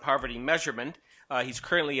authorities on poverty measurement. He's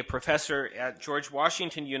currently a professor at George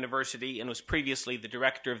Washington University and was previously the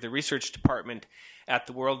director of the research department at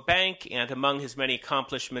the World Bank, and among his many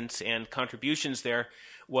accomplishments and contributions there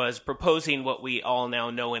was proposing what we all now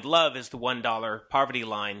know and love as the $1 poverty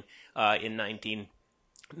line in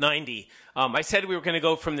 1990. I said we were going to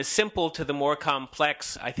go from the simple to the more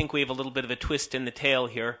complex. I think we have a little bit of a twist in the tail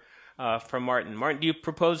here from Martin. Martin, do you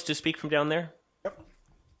propose to speak from down there? Yep.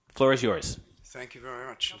 The floor is yours. Thank you very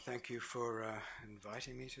much, and thank you for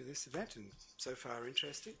inviting me to this event, and so far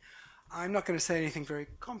interesting. I'm not going to say anything very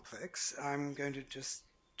complex. I'm going to just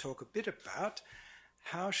talk a bit about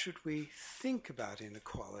how should we think about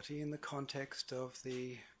inequality in the context of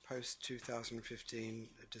the post-2015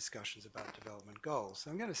 discussions about development goals.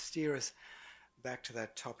 So I'm going to steer us back to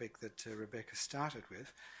that topic that Rebecca started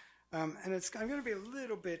with. And I'm going to be a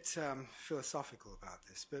little bit philosophical about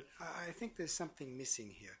this, but I think there's something missing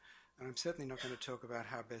here. And I'm certainly not going to talk about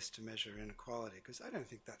how best to measure inequality, because I don't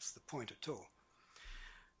think that's the point at all.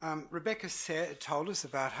 Rebecca told us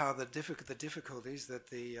about how the difficulties that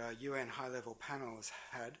the UN high-level panel has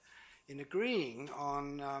had in agreeing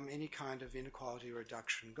on any kind of inequality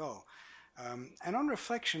reduction goal. And on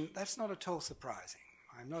reflection, that's not at all surprising.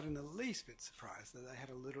 I'm not in the least bit surprised that they had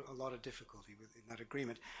a lot of difficulty in that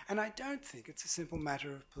agreement. And I don't think it's a simple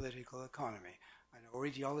matter of political economy or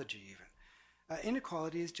ideology even.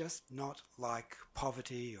 Inequality is just not like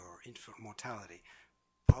poverty or infant mortality.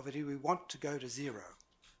 Poverty, we want to go to zero.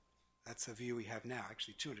 That's a view we have now.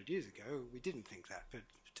 Actually, 200 years ago, we didn't think that, but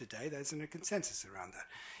today there's a consensus around that.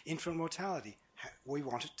 Infant mortality, we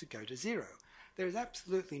want it to go to zero. There is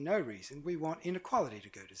absolutely no reason we want inequality to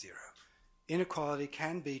go to zero. Inequality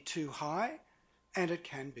can be too high, and it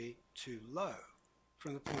can be too low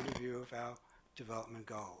from the point of view of our development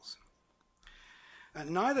goals.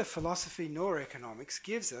 Neither philosophy nor economics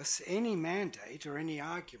gives us any mandate or any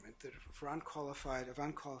argument that for unqualified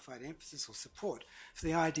emphasis or support for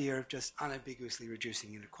the idea of just unambiguously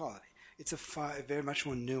reducing inequality. It's a very much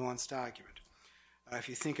more nuanced argument. If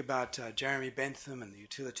you think about Jeremy Bentham and the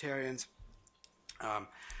utilitarians,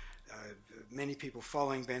 many people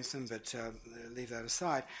following Bentham, but leave that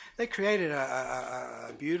aside, they created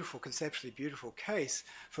a beautiful, conceptually beautiful case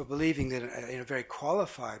for believing that in a very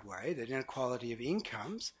qualified way that inequality of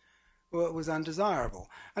incomes was undesirable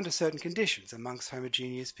under certain conditions amongst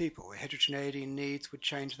homogeneous people, where heterogeneity in needs would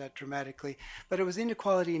change that dramatically. But it was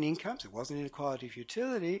inequality in incomes, it wasn't inequality of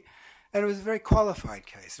utility, and it was a very qualified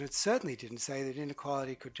case. And it certainly didn't say that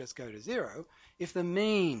inequality could just go to zero if the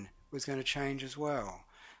mean was going to change as well.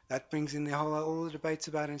 That brings in all the debates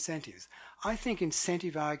about incentives. I think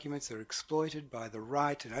incentive arguments are exploited by the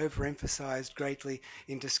right and overemphasized greatly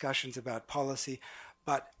in discussions about policy,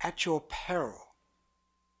 but at your peril,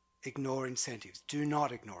 ignore incentives. Do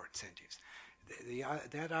not ignore incentives.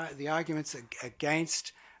 The arguments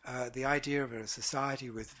against the idea of a society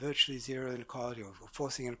with virtually zero inequality or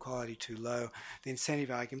forcing inequality too low, the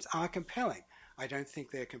incentive arguments are compelling. I don't think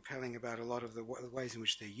they're compelling about a lot of the ways in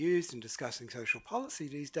which they're used in discussing social policy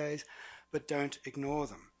these days, but don't ignore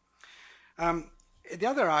them. The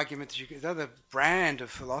other argument, the other brand of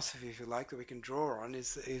philosophy, if you like, that we can draw on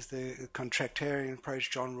is the contractarian approach,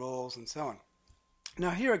 John Rawls, and so on.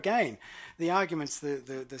 Now, here again, the arguments,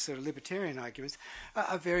 the sort of libertarian arguments,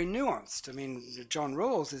 are very nuanced. I mean, John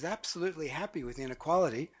Rawls is absolutely happy with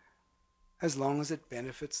inequality as long as it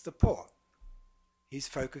benefits the poor. His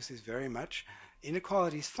focus is very much,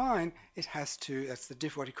 inequality is fine, it has to, that's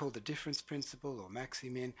what he called the difference principle or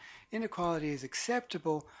maximin. Inequality is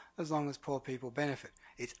acceptable as long as poor people benefit.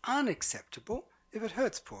 It's unacceptable if it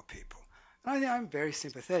hurts poor people. And I'm very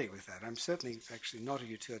sympathetic with that. I'm certainly actually not a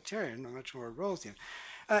utilitarian, I'm much more a Rawlsian.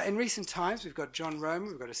 In recent times, we've got John Romer,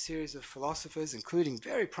 we've got a series of philosophers, including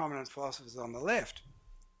very prominent philosophers on the left,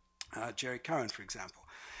 Jerry Cohen, for example,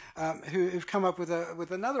 who've come up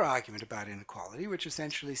with another argument about inequality, which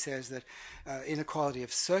essentially says that inequality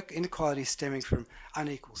stemming from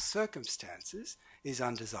unequal circumstances is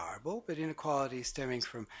undesirable, but inequality stemming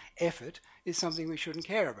from effort is something we shouldn't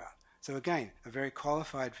care about. So again, a very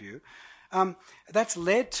qualified view. That's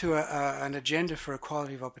led to an agenda for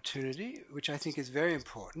equality of opportunity, which I think is very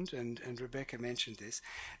important, and Rebecca mentioned this.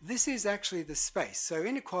 This is actually the space. So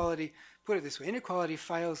inequality, put it this way, inequality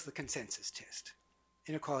fails the consensus test.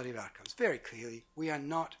 Inequality of outcomes. Very clearly,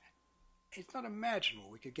 it's not imaginable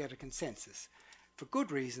we could get a consensus for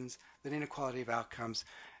good reasons that inequality of outcomes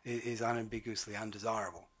is unambiguously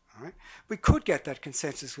undesirable. All right? We could get that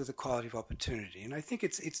consensus with equality of opportunity, and I think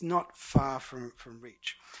it's not far from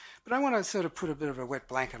reach. But I want to sort of put a bit of a wet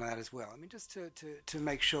blanket on that as well. I mean, just to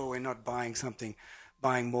make sure we're not buying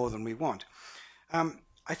more than we want.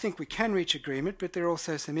 I think we can reach agreement, but there are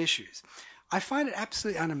also some issues. I find it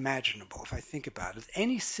absolutely unimaginable, if I think about it,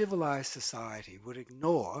 any civilized society would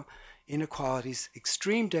ignore inequalities,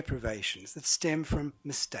 extreme deprivations that stem from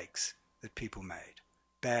mistakes that people made,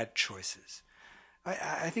 bad choices.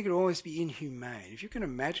 I think it would always be inhumane. If you can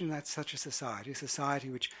imagine that such a society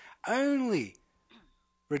which only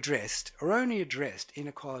addressed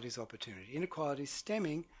inequalities of opportunity, inequalities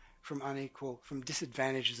stemming from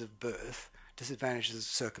disadvantages of birth, disadvantages of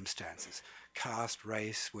circumstances, caste,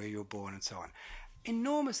 race, where you were born, and so on.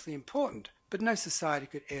 Enormously important, but no society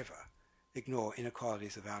could ever ignore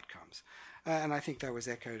inequalities of outcomes. And I think that was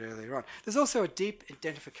echoed earlier on. There's also a deep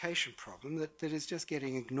identification problem that is just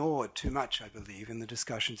getting ignored too much, I believe, in the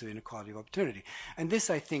discussions of inequality of opportunity. And this,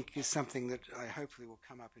 I think, is something that I hopefully will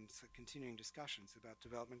come up in continuing discussions about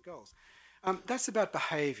development goals. That's about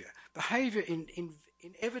behavior. Behavior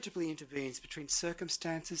inevitably intervenes between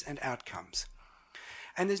circumstances and outcomes.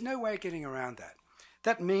 And there's no way of getting around that.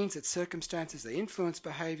 That means that circumstances, they influence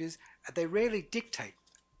behaviors, they rarely dictate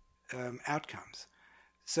outcomes.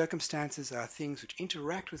 Circumstances are things which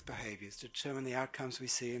interact with behaviors to determine the outcomes we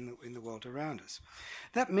see in the world around us.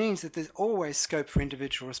 That means that there's always scope for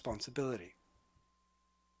individual responsibility.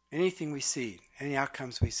 Anything we see, any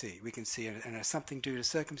outcomes we can see and are something due to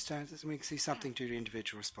circumstances, and we can see something due to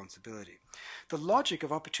individual responsibility. The logic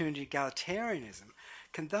of opportunity egalitarianism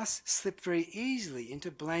can thus slip very easily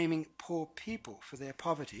into blaming poor people for their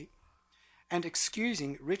poverty and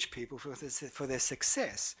excusing rich people for their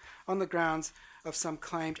success on the grounds of some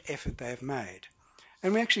claimed effort they have made.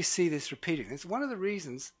 And we actually see this repeating. It's one of the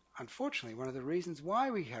reasons, unfortunately,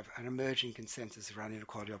 why we have an emerging consensus around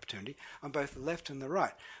inequality of opportunity on both the left and the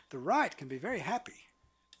right. The right can be very happy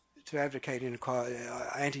to advocate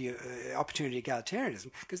anti-opportunity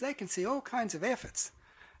egalitarianism because they can see all kinds of efforts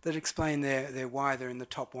that explain why they're in the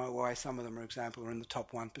top one, why some of them, for example, are in the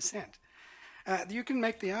top 1%. You can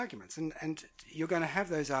make the arguments, and you're going to have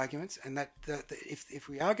those arguments, and if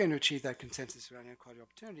we are going to achieve that consensus around inequality of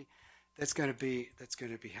opportunity, that's going to be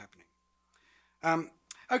happening.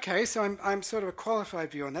 Okay, so I'm sort of a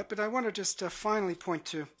qualified view on that, but I want to just finally point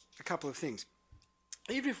to a couple of things.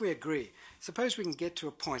 Even if we agree, suppose we can get to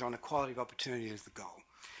a point on equality of opportunity as the goal.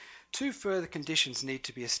 Two further conditions need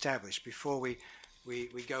to be established before we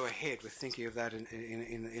go ahead with thinking of that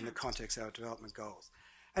in the context of our development goals.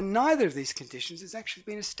 And neither of these conditions has actually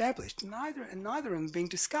been established, neither of them being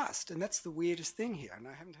discussed, and that's the weirdest thing here, and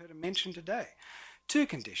I haven't heard it mentioned today. Two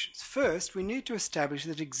conditions. First, we need to establish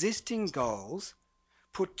that existing goals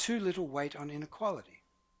put too little weight on inequality.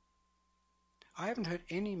 I haven't heard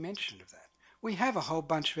any mention of that. We have a whole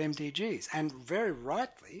bunch of MDGs, and very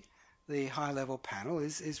rightly, the high-level panel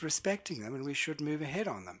is respecting them, and we should move ahead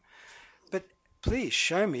on them. But please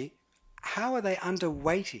show me, how are they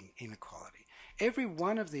underweighting inequality? Every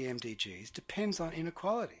one of the MDGs depends on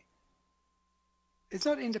inequality. It's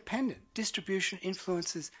not independent. Distribution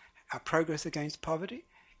influences our progress against poverty.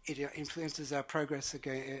 It influences our progress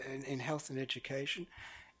in health and education.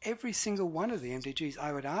 Every single one of the MDGs,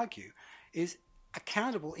 I would argue, is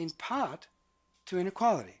accountable in part to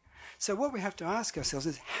inequality. So what we have to ask ourselves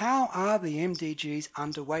is, how are the MDGs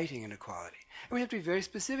underweighting inequality? And we have to be very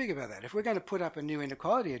specific about that. If we're going to put up a new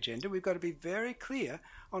inequality agenda, we've got to be very clear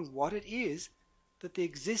on what it is that the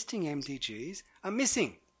existing MDGs are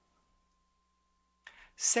missing.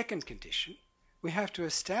 Second condition, we have to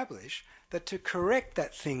establish that to correct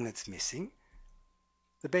that thing that's missing,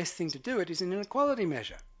 the best thing to do it is an inequality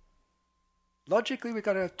measure. Logically, we've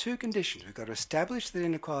got to have two conditions. We've got to establish that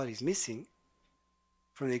inequality is missing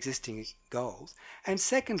from the existing goals, and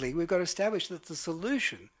secondly, we've got to establish that the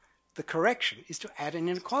solution, the correction, is to add an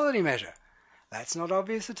inequality measure. That's not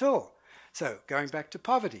obvious at all. So, going back to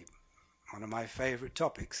poverty, one of my favorite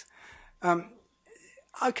topics,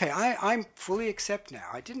 Okay, I fully accept now.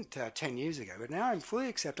 I didn't 10 years ago, but now I'm fully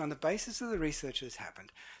accept on the basis of the research that's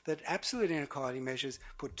happened that absolute inequality measures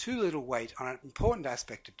put too little weight on an important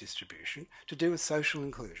aspect of distribution to do with social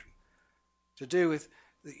inclusion, to do with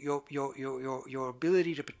your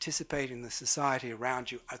ability to participate in the society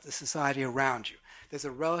around you, There's a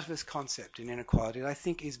relativist concept in inequality that I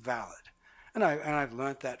think is valid. And I've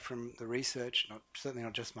learnt that from the research, certainly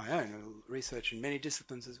not just my own, research in many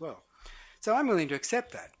disciplines as well. So I'm willing to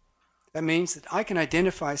accept that. That means that I can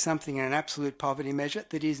identify something in an absolute poverty measure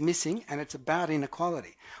that is missing, and it's about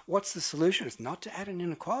inequality. What's the solution? It's not to add an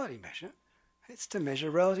inequality measure. It's to measure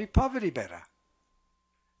relative poverty better.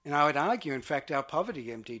 And I would argue, in fact, our poverty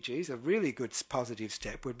MDGs, a really good positive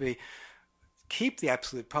step would be keep the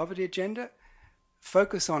absolute poverty agenda,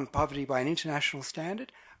 focus on poverty by an international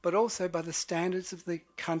standard, but also by the standards of the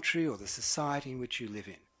country or the society in which you live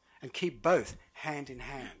in, and keep both hand in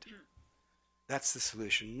hand. That's the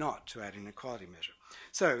solution, not to add an inequality measure.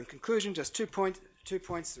 So, in conclusion, just 2 points,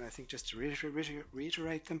 and I think just to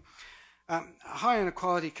reiterate them. High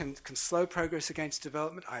inequality can slow progress against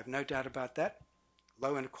development. I have no doubt about that.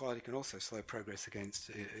 Low inequality can also slow progress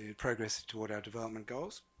toward our development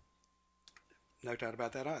goals. No doubt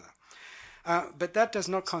about that either. But that does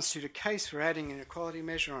not constitute a case for adding an inequality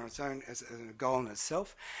measure on its own as a goal in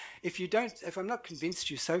itself. If I'm not convinced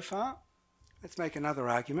you so far, let's make another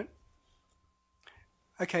argument.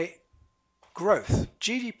 Okay, growth,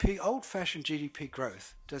 GDP, old-fashioned GDP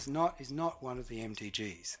growth is not one of the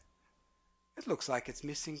MDGs. It looks like it's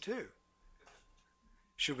missing too.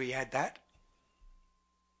 Should we add that?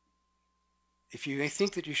 If you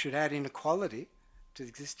think that you should add inequality to the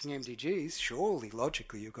existing MDGs, surely,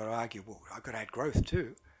 logically, you've got to argue, well, I've got to add growth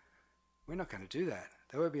too. We're not going to do that.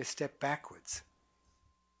 That would be a step backwards.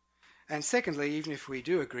 And secondly, even if we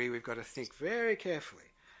do agree, we've got to think very carefully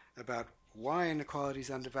about why inequality is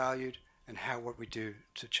undervalued and what we do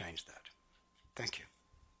to change that. Thank you.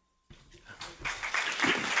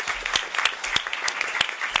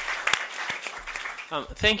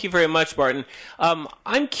 Thank you very much, Martin.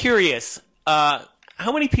 I'm curious, how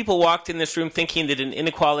many people walked in this room thinking that an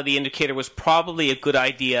inequality indicator was probably a good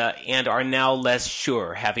idea and are now less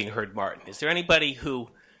sure, having heard Martin? Is there anybody who...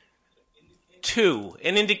 Two,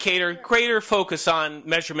 an indicator, greater focus on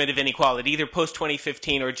measurement of inequality, either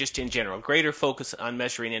post-2015 or just in general. Greater focus on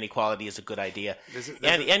measuring inequality is a good idea.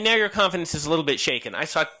 And now your confidence is a little bit shaken.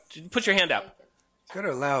 Put your hand up. Got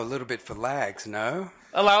to allow a little bit for lags, no?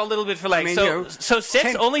 Allow a little bit for lags.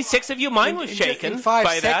 Only 6 of you. Mine was shaken. In 5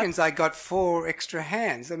 seconds, I got 4 extra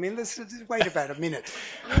hands. I mean, let's wait about a minute.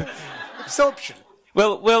 Absorption.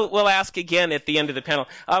 We'll ask again at the end of the panel.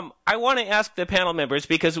 I want to ask the panel members,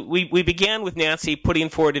 because we began with Nancy putting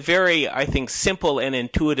forward a very, I think, simple and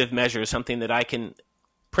intuitive measure, something that I can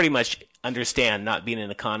pretty much understand, not being an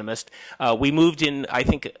economist. We moved in, I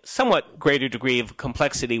think, a somewhat greater degree of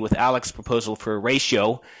complexity with Alex's proposal for a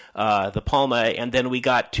ratio, the PALMA, and then we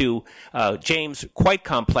got to James' quite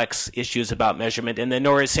complex issues about measurement, and then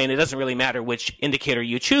Nora is saying it doesn't really matter which indicator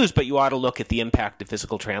you choose, but you ought to look at the impact of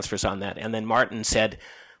physical transfers on that. And then Martin said,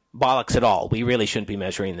 bollocks at all. We really shouldn't be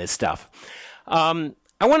measuring this stuff. I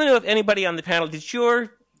want to know if anybody on the panel, do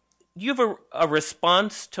you have a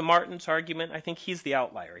response to Martin's argument? I think he's the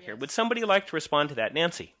outlier here. Would somebody like to respond to that?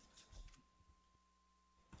 Nancy?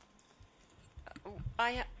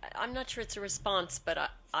 I'm not sure it's a response, but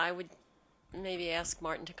I would maybe ask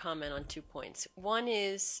Martin to comment on 2 points. One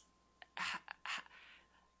is,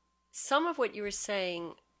 some of what you were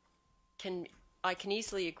saying I can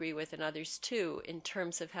easily agree with, and others too, in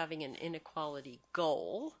terms of having an inequality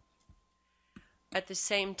goal. At the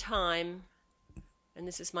same time, and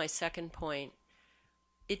this is my second point,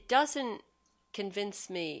 it doesn't convince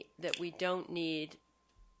me that we don't need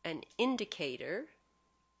an indicator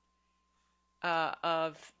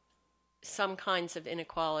of some kinds of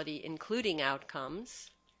inequality, including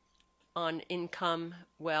outcomes on income,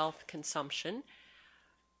 wealth, consumption.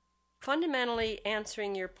 Fundamentally,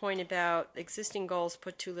 answering your point about existing goals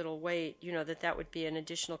put too little weight, that would be an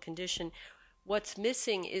additional condition. What's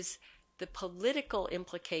missing is the political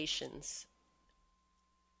implications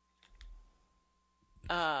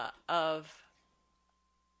of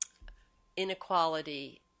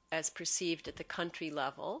inequality as perceived at the country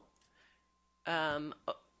level,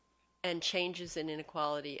 and changes in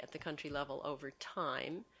inequality at the country level over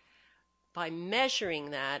time. By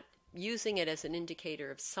measuring that, using it as an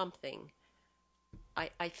indicator of something,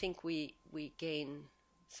 I think we gain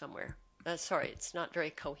somewhere. Sorry, it's not a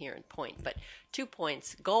very coherent point, but 2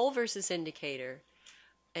 points. Goal versus indicator.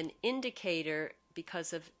 An indicator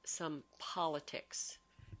because of some politics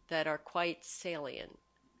that are quite salient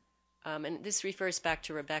And this refers back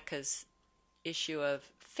to Rebecca's issue of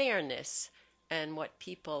fairness and what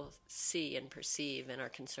people see and perceive and are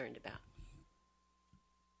concerned about.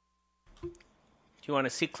 Do you want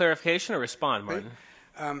to seek clarification or respond, Martin?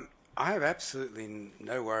 I have absolutely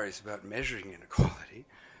no worries about measuring inequality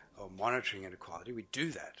or monitoring inequality. We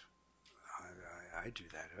do that. I do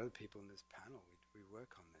that. Other people in this panel, we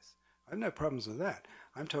work on this. I have no problems with that.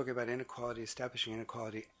 I'm talking about inequality, establishing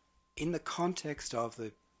inequality in the context of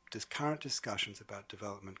this current discussions about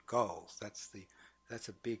development goals. That's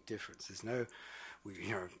a big difference. There's no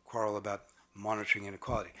quarrel about monitoring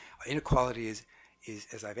inequality. Inequality is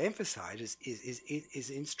as I've emphasized,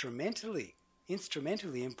 is instrumentally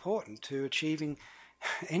important to achieving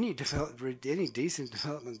any decent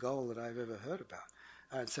development goal that I've ever heard about.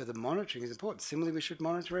 And so the monitoring is important. Similarly, we should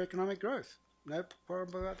monitor economic growth. No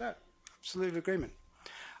problem about that. Absolute agreement.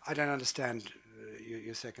 I don't understand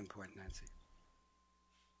your second point, Nancy.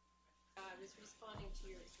 I was responding to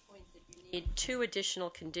your point that you need 2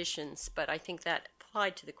 additional conditions, but I think that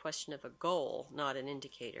applied to the question of a goal, not an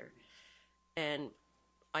indicator. And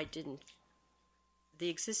the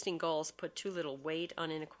existing goals put too little weight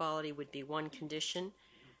on inequality would be one condition.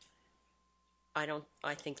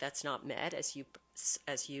 I think that's not met, as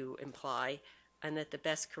you imply, and that the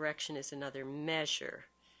best correction is another measure.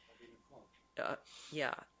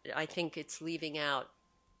 Yeah, I think it's leaving out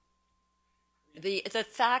the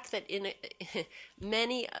fact that in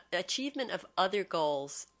many achievement of other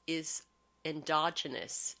goals is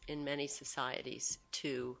endogenous in many societies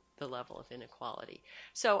to the level of inequality.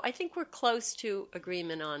 So I think we're close to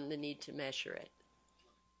agreement on the need to measure it.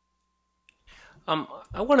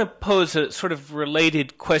 I want to pose a sort of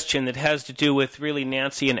related question that has to do with really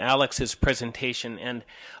Nancy and Alex's presentation. And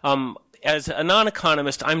as a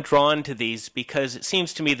non-economist, I'm drawn to these because it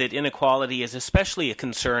seems to me that inequality is especially a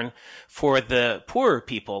concern for the poorer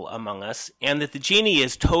people among us, and that the Gini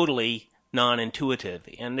is totally non-intuitive.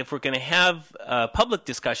 And if we're going to have a public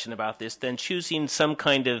discussion about this, then choosing some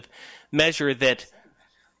kind of measure that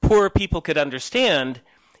poorer people could understand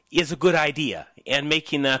is a good idea, and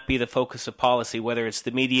making that be the focus of policy, whether it's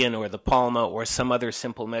the median or the PALMA or some other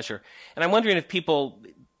simple measure. And I'm wondering if people,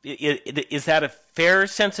 is that a fair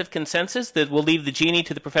sense of consensus that we'll leave the Gini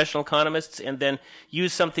to the professional economists and then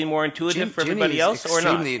use something more intuitive for everybody else, or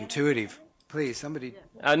not? Extremely intuitive. Please, somebody.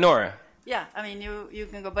 Nora. Yeah, I mean, you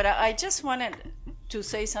can go. But I just wanted to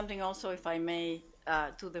say something also, if I may,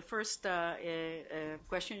 to the first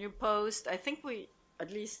question you posed. I think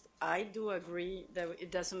at least I do agree that it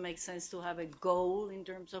doesn't make sense to have a goal in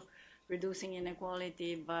terms of reducing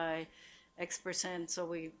inequality by X%, so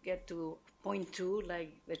we get to 0.2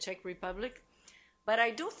 like the Czech Republic. But I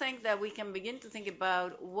do think that we can begin to think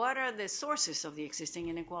about what are the sources of the existing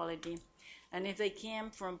inequality, and if they came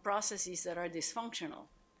from processes that are dysfunctional,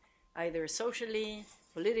 either socially,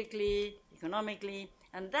 politically, economically.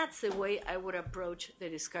 And that's the way I would approach the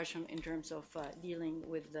discussion in terms of dealing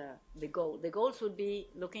with the goal. The goals would be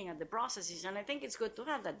looking at the processes, and I think it's good to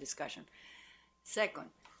have that discussion. Second,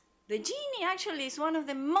 the Gini actually is one of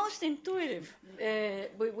the most intuitive.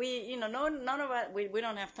 None of us, we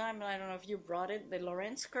don't have time. I don't know if you brought it, the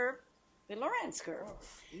Lorenz curve. The Lorenz curve.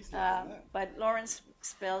 But Lorenz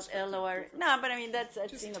spells L-O-R. No, but I mean, that's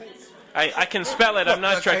I can spell it. I'm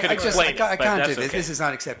not sure I could explain it. I can't do this. Okay. This is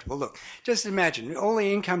not acceptable. Look, just imagine all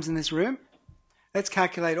the incomes in this room. Let's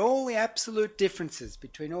calculate all the absolute differences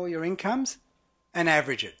between all your incomes and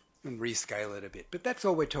average it and rescale it a bit. But that's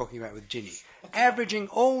all we're talking about with Gini. Averaging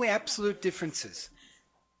all the absolute differences.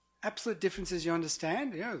 Absolute differences, you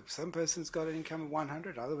understand? You know, some person's got an income of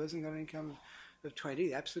 100, other person's got an income of 20,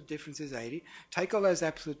 the absolute difference is 80. Take all those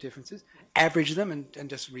absolute differences, average them, and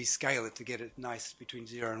just rescale it to get it nice between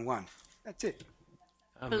 0 and 1. That's it.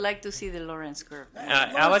 I would like to see the Lorenz curve.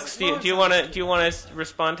 Alex, do you want to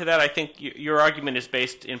respond to that? I think your argument is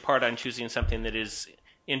based in part on choosing something that is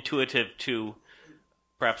intuitive to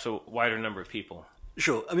perhaps a wider number of people.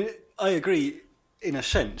 Sure. I mean, I agree in a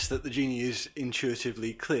sense that the Gini is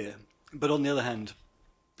intuitively clear, but on the other hand,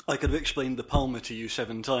 I could have explained the PALMA to you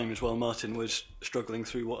 7 times while Martin was struggling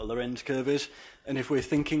through what a Lorenz curve is. And if we're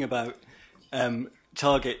thinking about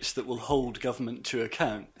targets that will hold government to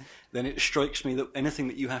account, then it strikes me that anything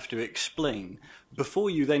that you have to explain before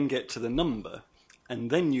you then get to the number, and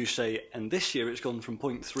then you say, and this year it's gone from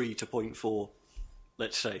 0.3 to 0.4,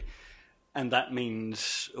 let's say, and that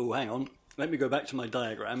means, oh, hang on, let me go back to my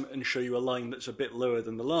diagram and show you a line that's a bit lower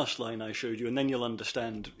than the last line I showed you, and then you'll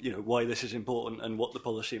understand, why this is important and what the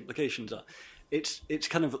policy implications are. It's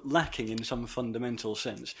kind of lacking in some fundamental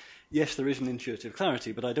sense. Yes, there is an intuitive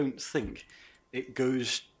clarity, but I don't think it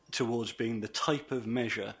goes towards being the type of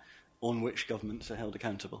measure on which governments are held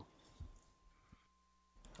accountable.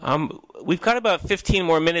 We've got about 15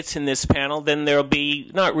 more minutes in this panel. Then there'll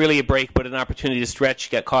be not really a break, but an opportunity to stretch,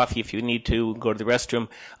 get coffee if you need to, go to the restroom.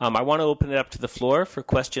 I want to open it up to the floor for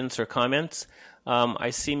questions or comments. I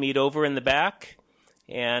see Mead over in the back,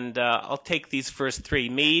 and I'll take these first three.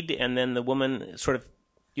 Mead, and then the woman, sort of,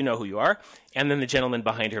 you know who you are, and then the gentleman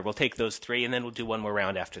behind her. We'll take those three, and then we'll do one more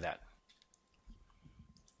round after that.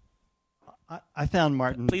 I found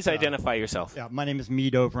Martin. Please identify yourself. Yeah, my name is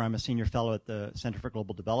Mead Over. I'm a senior fellow at the Center for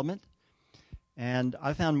Global Development. And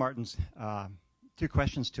I found Martin's two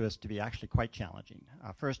questions to us to be actually quite challenging.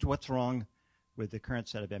 First, what's wrong with the current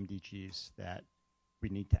set of MDGs that we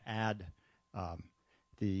need to add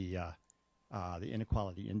the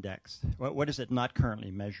inequality index? What is it not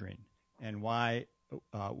currently measuring? And why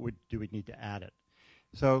do we need to add it?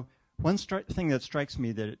 So one thing that strikes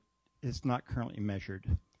me that it is not currently measured,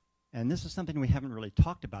 and this is something we haven't really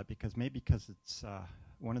talked about maybe because it's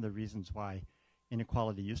one of the reasons why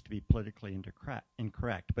inequality used to be politically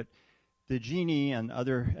incorrect. But the Gini and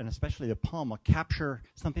especially the PALMA, capture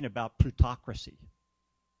something about plutocracy,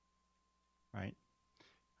 right?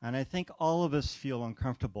 And I think all of us feel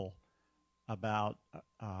uncomfortable about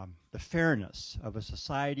the fairness of a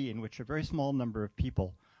society in which a very small number of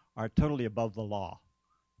people are totally above the law.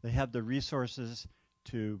 They have the resources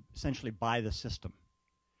to essentially buy the system.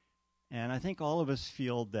 And I think all of us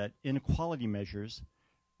feel that inequality measures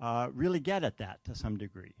really get at that to some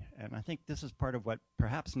degree. And I think this is part of what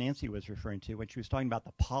perhaps Nancy was referring to when she was talking about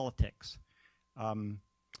the politics.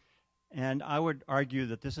 And I would argue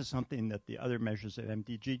that this is something that the other measures of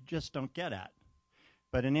MDG just don't get at.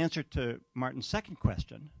 But in answer to Martin's second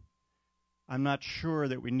question, I'm not sure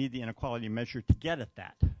that we need the inequality measure to get at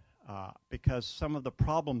that, because some of the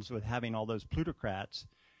problems with having all those plutocrats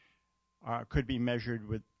could be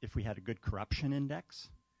measured if we had a good corruption index,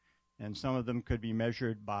 and some of them could be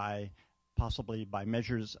measured possibly by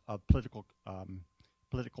measures of political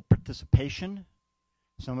participation.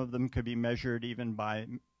 Some of them could be measured even by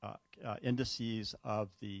indices of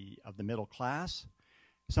the middle class.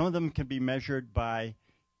 Some of them can be measured by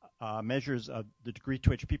measures of the degree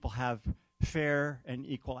to which people have fair and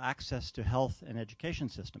equal access to health and education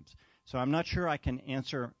systems. So I'm not sure I can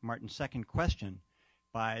answer Martin's second question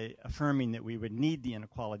by affirming that we would need the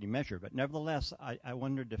inequality measure. But nevertheless, I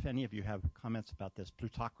wondered if any of you have comments about this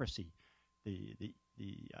plutocracy, the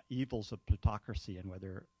evils of plutocracy, and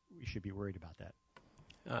whether we should be worried about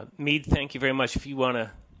that. Mead, thank you very much. If you want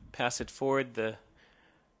to pass it forward,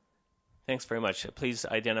 thanks very much. Please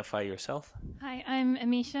identify yourself. Hi, I'm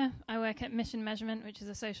Amisha. I work at Mission Measurement, which is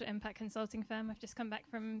a social impact consulting firm. I've just come back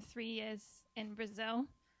from 3 years in Brazil,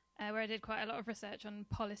 where I did quite a lot of research on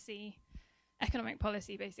policy, economic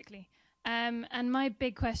policy, basically. And my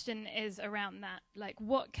big question is around that. Like,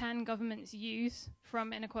 what can governments use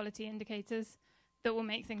from inequality indicators that will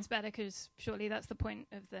make things better? Because surely that's the point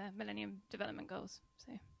of the Millennium Development Goals.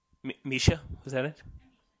 So, Misha, was that it?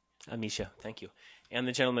 Amisha, thank you. And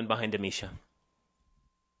the gentleman behind Amisha.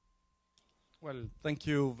 Well, thank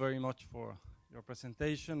you very much for your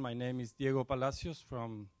presentation. My name is Diego Palacios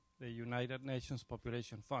from the United Nations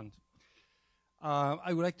Population Fund.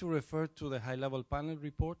 I would like to refer to the high-level panel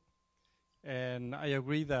report, and I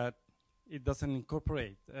agree that it doesn't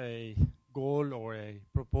incorporate a goal or a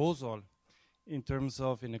proposal in terms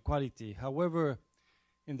of inequality. However,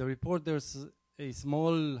 in the report there's a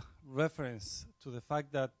small reference to the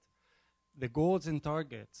fact that the goals and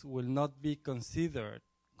targets will not be considered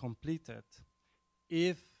completed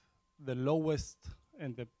if the lowest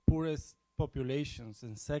and the poorest populations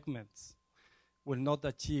and segments will not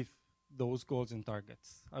achieve those goals and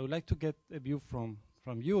targets. I would like to get a view from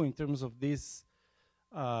you in terms of this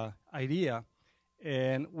idea,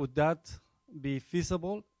 and would that be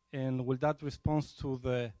feasible, and will that respond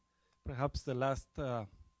to perhaps the last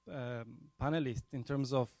panelist in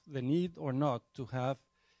terms of the need or not to have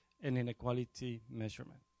an inequality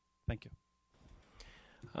measurement? Thank you.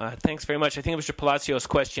 Thanks very much. I think it was Mr. Palacios'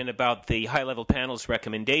 question about the high-level panel's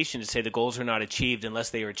recommendation to say the goals are not achieved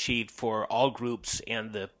unless they are achieved for all groups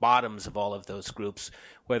and the bottoms of all of those groups,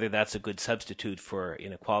 whether that's a good substitute for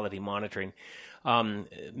inequality monitoring.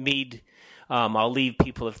 Mead, I'll leave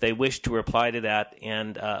people if they wish to reply to that.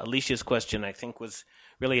 And Alicia's question, I think, was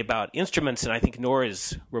really about instruments, and I think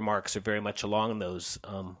Nora's remarks are very much along those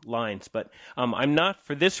lines. But I'm not,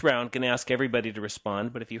 for this round, going to ask everybody to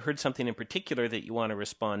respond, but if you heard something in particular that you want to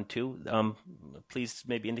respond to, please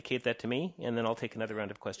maybe indicate that to me, and then I'll take another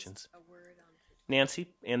round of questions. Nancy,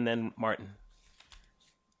 and then Martin.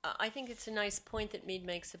 I think it's a nice point that Mead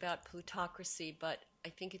makes about plutocracy, but I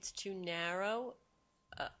think it's too narrow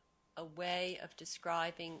a way of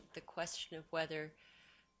describing the question of whether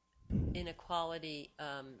inequality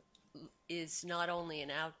is not only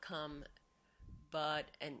an outcome, but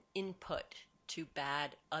an input to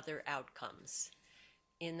bad other outcomes,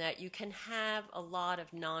 in that you can have a lot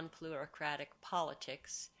of non-plutocratic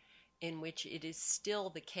politics in which it is still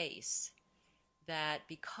the case that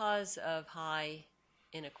because of high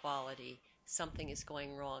inequality, something is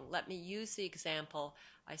going wrong. Let me use the example.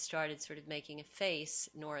 I started sort of making a face,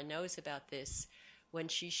 Nora knows about this, when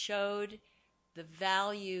she showed the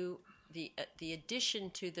value, the addition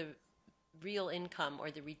to the real income or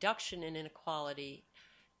the reduction in inequality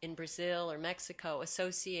in Brazil or Mexico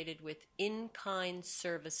associated with in-kind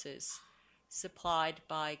services supplied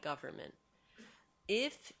by government.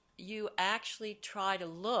 If you actually try to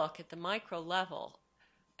look at the micro level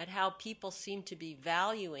at how people seem to be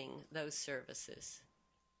valuing those services,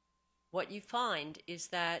 what you find is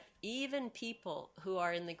that even people who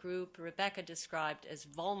are in the group Rebecca described as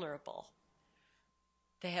vulnerable,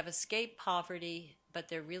 they have escaped poverty, but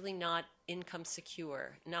they're really not income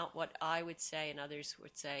secure, not what I would say and others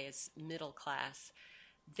would say is middle class.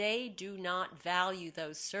 They do not value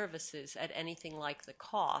those services at anything like the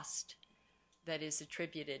cost that is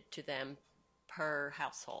attributed to them per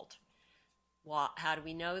household. How do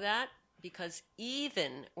we know that? Because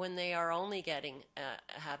even when they are only getting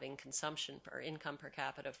having consumption or income per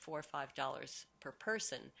capita of $4 or $5 per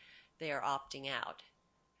person, they are opting out,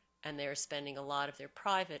 and they are spending a lot of their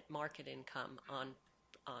private market income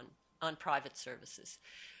on private services.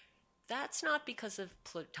 That's not because of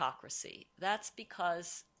plutocracy. That's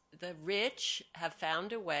because the rich have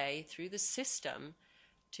found a way through the system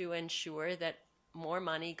to ensure that more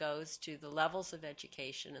money goes to the levels of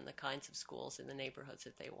education and the kinds of schools in the neighborhoods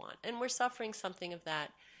that they want. And we're suffering something of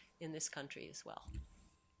that in this country as well.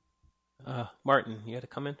 Martin, you had a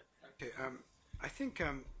comment? Okay, I think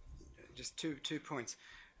just two points.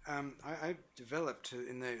 I developed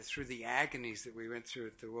through the agonies that we went through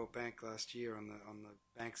at the World Bank last year on the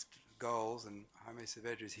bank's goals, and Jaime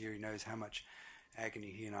Saavedra is here, he knows how much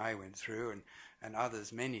agony he and I went through, and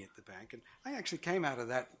others, many at the bank. And I actually came out of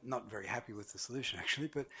that not very happy with the solution, actually,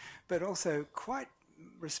 but also quite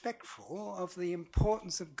respectful of the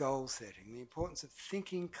importance of goal setting, the importance of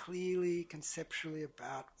thinking clearly, conceptually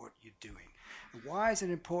about what you're doing. And why is it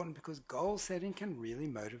important? Because goal setting can really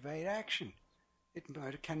motivate action. It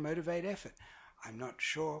can motivate effort. I'm not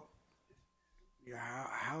sure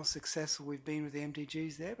how successful we've been with the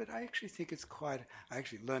MDGs there, but I actually think it's quite. I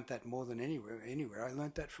actually learnt that more than anywhere. I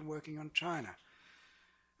learnt that from working on China.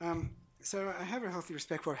 So I have a healthy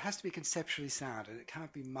respect for it. It has to be conceptually sound, and it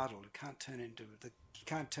can't be muddled. It can't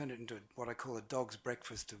turn it into what I call a dog's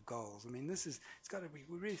breakfast of goals. I mean, it's got to be.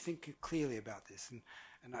 We really think clearly about this,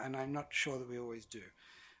 and I'm not sure that we always do.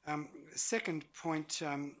 Second point.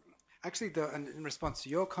 Actually, in response to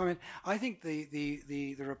your comment, I think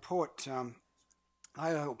the report,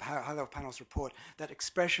 high-level panel's report, that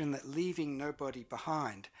expression that leaving nobody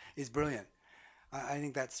behind is brilliant. I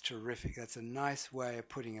think that's terrific. That's a nice way of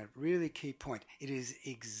putting a really key point. It is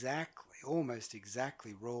almost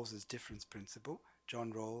exactly Rawls's difference principle,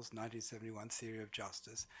 John Rawls, 1971 theory of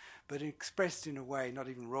justice, but expressed in a way not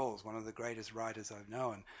even Rawls, one of the greatest writers I've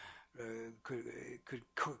known, could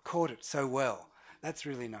caught it so well. That's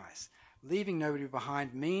really nice. Leaving nobody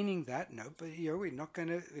behind, meaning that we're not going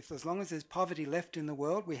to, as long as there's poverty left in the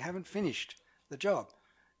world, we haven't finished the job.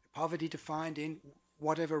 Poverty defined in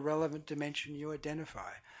whatever relevant dimension you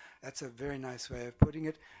identify. That's a very nice way of putting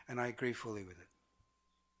it, and I agree fully with it.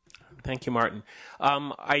 Thank you, Martin.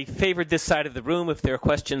 I favored this side of the room. If there are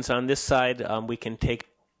questions on this side, we can take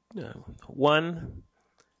 1,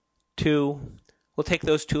 2. We'll take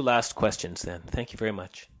those 2 last questions then. Thank you very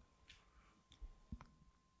much.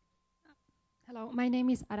 Hello, my name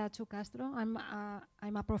is Arachu Castro. I'm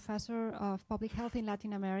a professor of public health in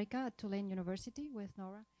Latin America at Tulane University with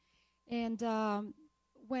Nora. And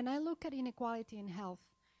when I look at inequality in health,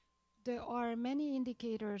 there are many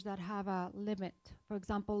indicators that have a limit. For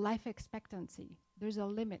example, life expectancy, there's a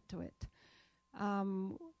limit to it.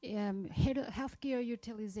 Healthcare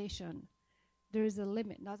utilization, there is a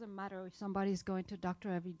limit. Doesn't matter if somebody is going to doctor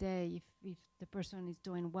every day if the person is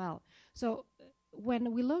doing well. So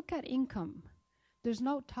when we look at income, there's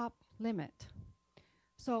no top limit.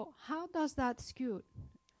 So how does that skew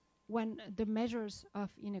when the measures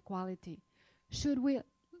of inequality? Should we,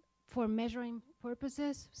 for measuring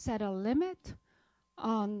purposes, set a limit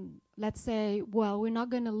on, let's say, well, we're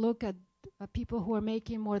not going to look at people who are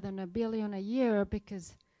making more than $1 billion a year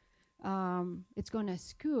because it's going to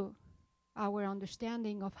skew our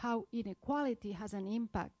understanding of how inequality has an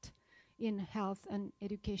impact in health and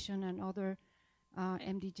education and other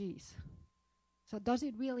MDGs. So does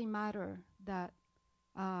it really matter that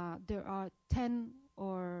there are 10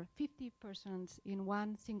 or 50 persons in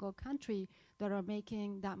one single country that are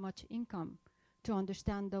making that much income to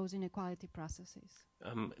understand those inequality processes.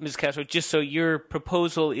 Ms. Castro, just so your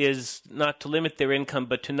proposal is not to limit their income,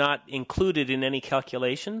 but to not include it in any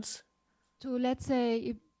calculations? So let's say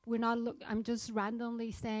if we're not I'm just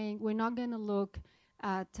randomly saying we're not going to look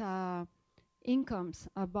at incomes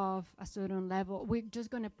above a certain level. We're just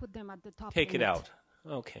going to put them at the top. Take it out.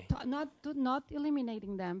 Okay. Not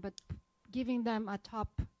eliminating them, but giving them a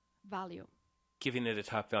top value. Giving it a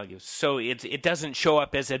top value. So it doesn't show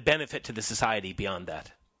up as a benefit to the society beyond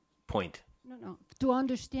that point. No. To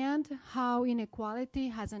understand how inequality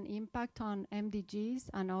has an impact on MDGs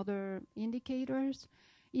and other indicators,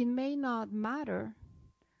 it may not matter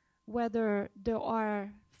whether there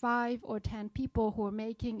are 5 or 10 people who are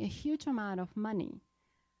making a huge amount of money.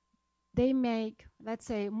 They make, let's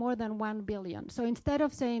say, more than 1 billion. So instead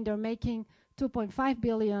of saying they're making 2.5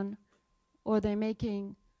 billion or they're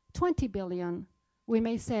making 20 billion, we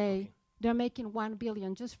may say they're making 1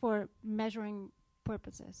 billion just for measuring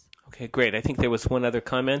purposes. Okay, great. I think there was one other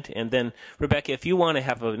comment. And then, Rebecca, if you want to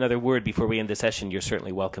have another word before we end the session, you're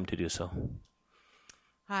certainly welcome to do so.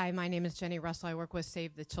 Hi, my name is Jenny Russell. I work with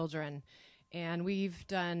Save the Children. And we've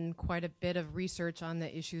done quite a bit of research on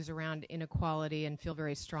the issues around inequality and feel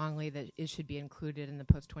very strongly that it should be included in the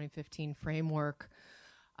post-2015 framework.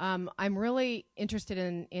 I'm really interested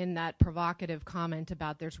in that provocative comment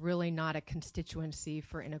about there's really not a constituency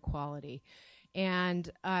for inequality. And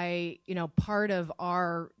part of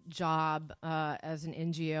our job as an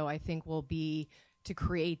NGO, I think, will be to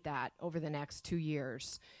create that over the next 2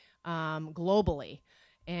 years globally,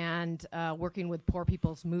 and working with poor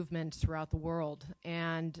people's movements throughout the world.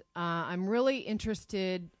 And I'm really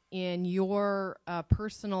interested in your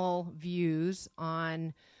personal views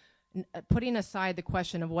on putting aside the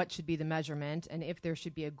question of what should be the measurement and if there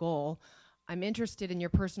should be a goal. I'm interested in your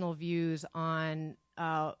personal views on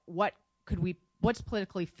what's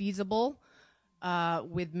politically feasible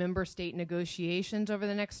with member state negotiations over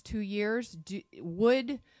the next 2 years.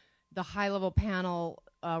 Would the high-level panel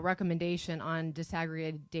recommendation on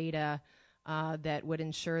disaggregated data that would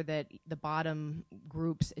ensure that the bottom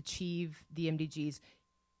groups achieve the MDGs,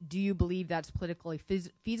 do you believe that's politically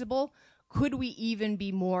feasible? Could we even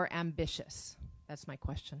be more ambitious? That's my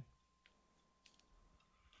question.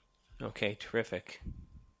 Okay, terrific.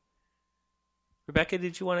 Rebecca,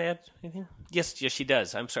 did you want to add anything? Yes, she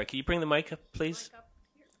does. I'm sorry. Can you bring the mic up, please?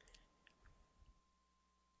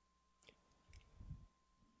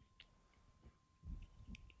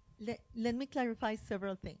 Let me clarify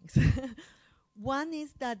several things. One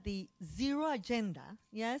is that the zero agenda,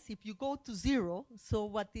 yes, if you go to zero, so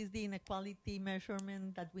what is the inequality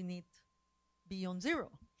measurement that we need beyond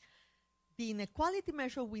zero? The inequality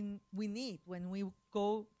measure we need when we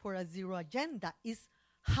go for a zero agenda is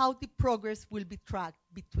how the progress will be tracked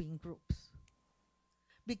between groups.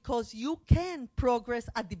 Because you can progress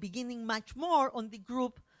at the beginning much more on the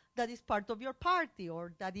group that is part of your party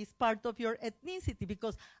or that is part of your ethnicity,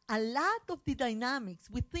 because a lot of the dynamics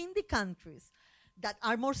within the countries that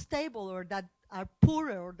are more stable or that are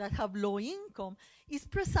poorer or that have low income is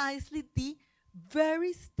precisely the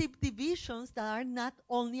very steep divisions that are not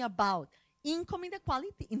only about income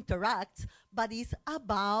inequality interacts, but is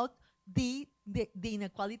about the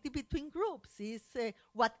inequality between groups, is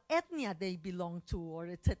what ethnia they belong to, or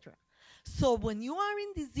etc. So when you are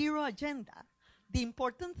in the zero agenda, the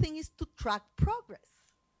important thing is to track progress,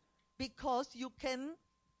 because you can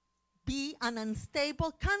be an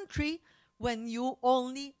unstable country when you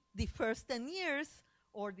only the first 10 years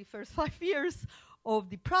or the first 5 years of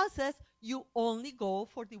the process, you only go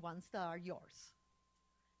for the ones that are yours.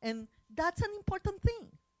 And that's an important thing,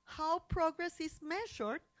 how progress is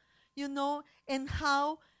measured, and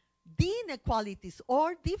how the inequalities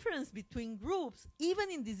or difference between groups, even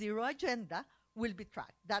in the zero agenda, will be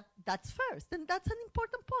tracked. That's first, and that's an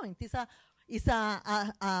important point. It's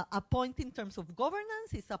a point in terms of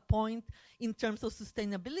governance, it's a point in terms of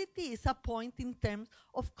sustainability, it's a point in terms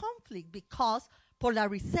of conflict, because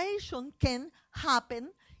polarization can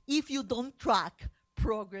happen if you don't track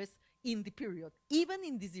progress in the period, even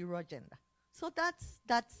in the zero agenda. So that's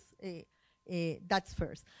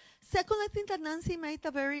first. Second, I think that Nancy made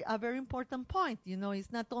a very important point.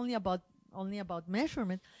 It's not only about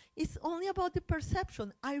measurement, it's only about the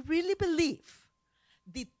perception. I really believe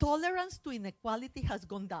the tolerance to inequality has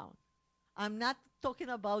gone down. I'm not talking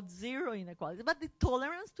about zero inequality, but the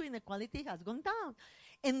tolerance to inequality has gone down.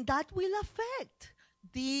 And that will affect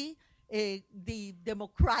the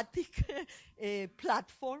democratic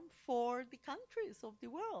platform for the countries of the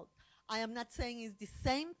world. I am not saying it's the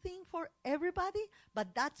same thing for everybody,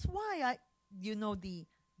 but that's why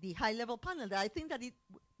the high-level panel, that I think that it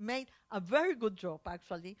made a very good job,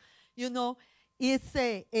 actually, is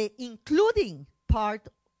including part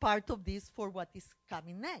of this for what is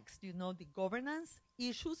coming next. The governance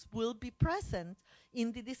issues will be present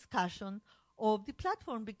in the discussion of the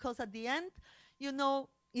platform, because at the end,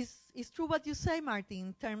 it's true what you say, Martin,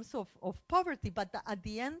 in terms of poverty, but at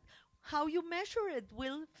the end, how you measure it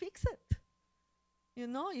will fix it.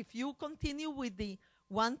 If you continue with the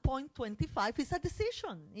 1.25, it's a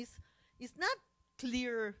decision. It's not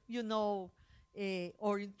clear,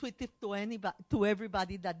 or intuitive to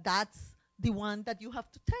everybody that that's the one that you have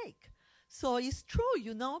to take. So it's true,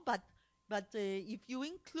 but if you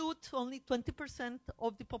include only 20%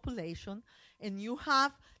 of the population and you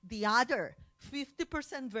have the other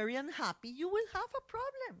 50% very unhappy, you will have a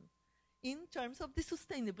problem in terms of the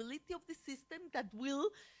sustainability of the system that will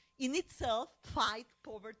in itself fight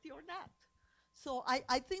poverty or not. So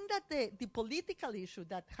I think that the political issue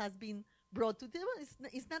that has been brought to the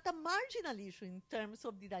table is not a marginal issue in terms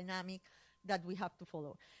of the dynamic that we have to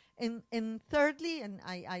follow. And thirdly, and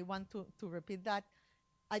I want to repeat that,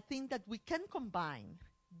 I think that we can combine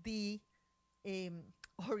the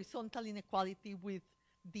horizontal inequality with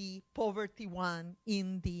the poverty one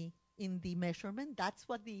in the measurement. That's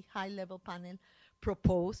what the high-level panel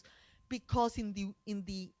proposed, because in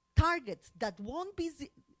the targets that won't be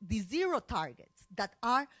the zero targets, that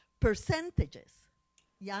are percentages,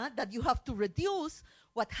 that you have to reduce,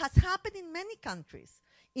 what has happened in many countries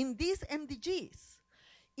in these MDGs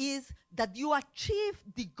is that you achieve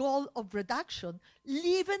the goal of reduction,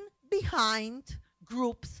 leaving behind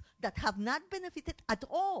groups that have not benefited at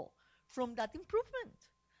all from that improvement.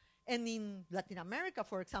 And in Latin America,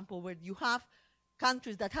 for example, where you have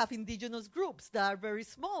countries that have indigenous groups that are very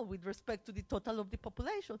small with respect to the total of the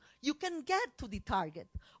population, you can get to the target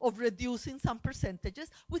of reducing some percentages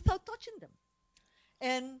without touching them.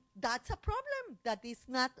 And that's a problem. That is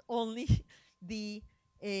not only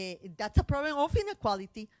that's a problem of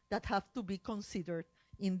inequality that have to be considered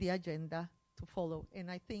in the agenda to follow.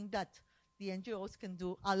 And I think that the NGOs can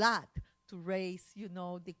do a lot to raise,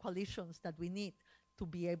 the coalitions that we need to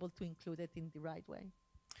be able to include it in the right way.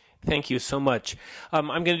 Thank you so much. I'm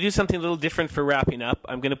going to do something a little different for wrapping up.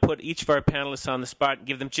 I'm going to put each of our panelists on the spot and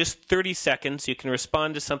give them just 30 seconds. You can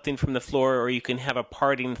respond to something from the floor, or you can have a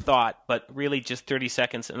parting thought, but really just 30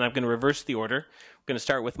 seconds. And I'm going to reverse the order. We're going to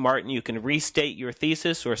start with Martin. You can restate your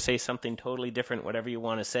thesis or say something totally different, whatever you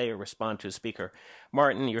want to say, or respond to a speaker.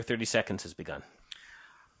 Martin, your 30 seconds has begun.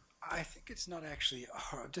 I think it's not actually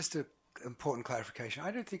just an important clarification.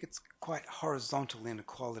 I don't think it's quite horizontal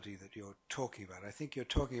inequality that you're talking about. I think you're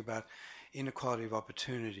talking about inequality of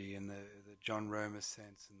opportunity in the John Romer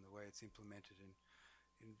sense and the way it's implemented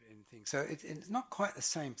in things. So it's not quite the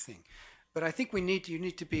same thing. But I think you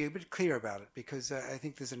need to be a bit clear about it, because I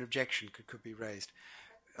think there's an objection could be raised.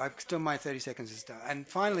 My 30 seconds is done. And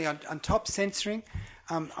finally, on top censoring,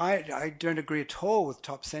 I don't agree at all with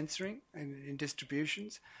top censoring in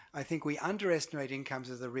distributions. I think we underestimate incomes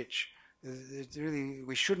of the rich.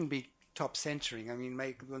 We shouldn't be top censoring. I mean,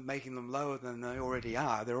 making them lower than they already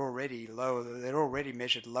are. They're already lower. They're already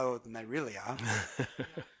measured lower than they really are.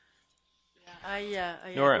 I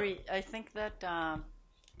Nora. agree. I think that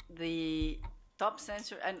the top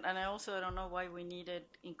censor, and I also don't know why we need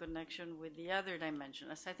it in connection with the other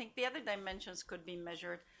dimensions. I think the other dimensions could be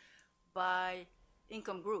measured by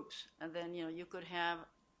income groups, and then you could have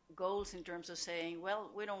goals in terms of saying,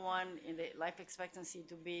 well, we don't want in the life expectancy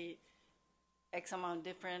to be X amount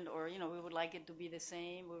different, or we would like it to be the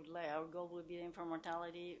same. We would like, our goal would be the infant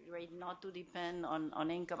mortality rate not to depend on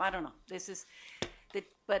income. I don't know.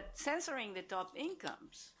 But censoring the top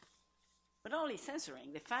incomes, but not only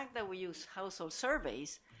censoring, the fact that we use household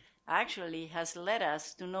surveys actually has led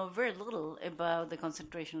us to know very little about the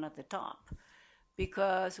concentration at the top.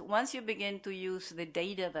 Because once you begin to use the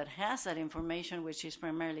data that has that information, which is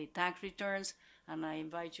primarily tax returns, and I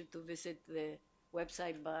invite you to visit the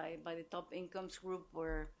website by the top incomes group,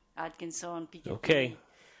 where Atkinson, Piketty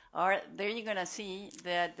are, there you're going to see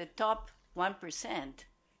that the top 1%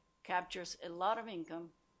 captures a lot of income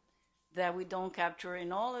that we don't capture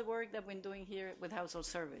in all the work that we're doing here with household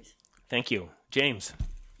surveys. Thank you. James.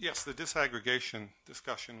 Yes, the disaggregation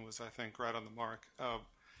discussion was, I think, right on the mark.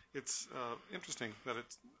 It's interesting that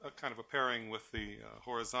it's a kind of a pairing with the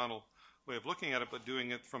horizontal way of looking at it, but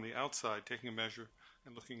doing it from the outside, taking a measure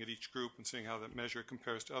and looking at each group and seeing how that measure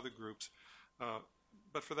compares to other groups.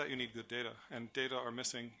 But for that, you need good data, and data are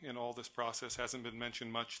missing in all this process. Hasn't been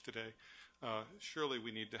mentioned much today. Surely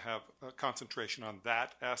we need to have a concentration on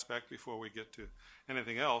that aspect before we get to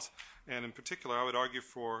anything else. And in particular, I would argue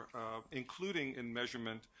for including in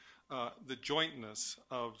measurement the jointness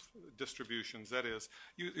of distributions. That is,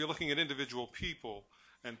 you're looking at individual people,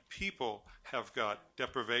 and people have got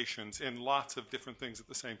deprivations in lots of different things at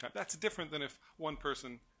the same time. That's different than if one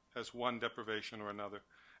person has one deprivation or another.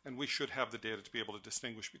 And we should have the data to be able to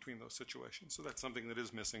distinguish between those situations. So that's something that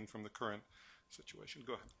is missing from the current situation.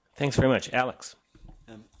 Go ahead. Thanks very much. Alex.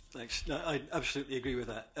 Thanks. No, I absolutely agree with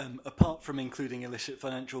that. Apart from including illicit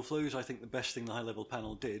financial flows, I think the best thing the high-level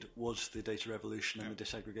panel did was the data revolution and the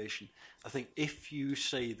disaggregation. I think if you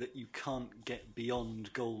say that you can't get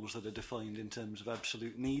beyond goals that are defined in terms of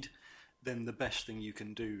absolute need, then the best thing you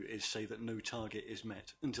can do is say that no target is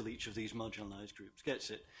met until each of these marginalised groups gets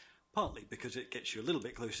it. Partly because it gets you a little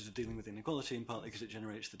bit closer to dealing with inequality, and partly because it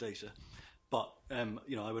generates the data. But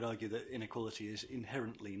I would argue that inequality is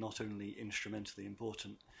inherently not only instrumentally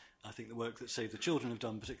important. I think the work that Save the Children have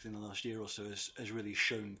done, particularly in the last year or so, has really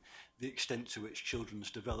shown the extent to which children's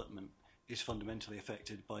development is fundamentally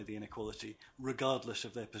affected by the inequality, regardless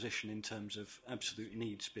of their position in terms of absolute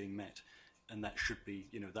needs being met. And that should be,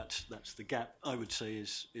 that's the gap I would say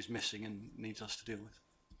is missing and needs us to deal with.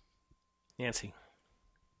 Nancy.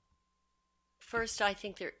 First, I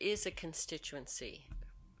think there is a constituency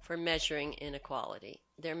for measuring inequality.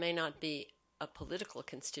 There may not be a political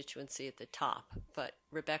constituency at the top, but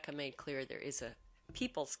Rebecca made clear there is a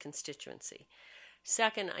people's constituency.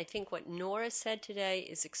 Second, I think what Nora said today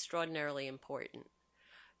is extraordinarily important,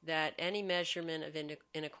 that any measurement of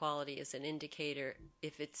inequality is an indicator.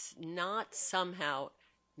 If it's not somehow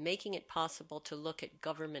making it possible to look at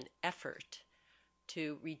government effort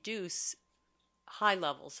to reduce high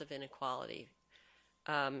levels of inequality,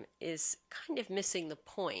 is kind of missing the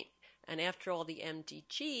point. And after all, the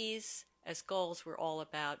MDGs as goals were all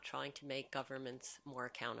about trying to make governments more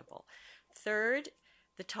accountable. Third,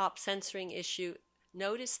 the top censoring issue.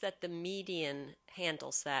 Notice that the median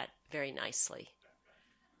handles that very nicely.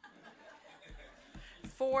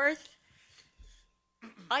 Fourth,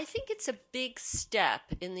 I think it's a big step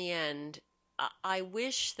in the end. I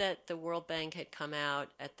wish that the World Bank had come out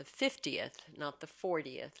at the 50th, not the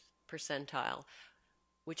 40th percentile,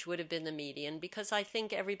 which would have been the median, because I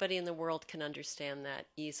think everybody in the world can understand that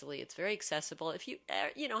easily. It's very accessible. If you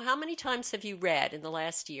how many times have you read in the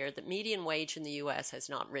last year that median wage in the U.S. has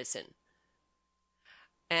not risen?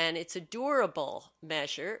 And it's a durable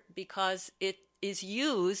measure because it is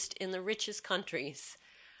used in the richest countries.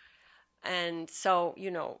 And so,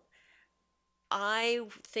 I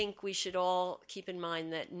think we should all keep in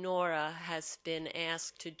mind that Nora has been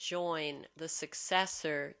asked to join the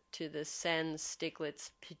successor to the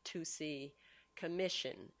Sen-Stiglitz-Pitoussi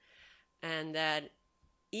Commission, and that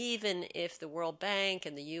even if the World Bank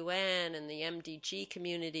and the UN and the MDG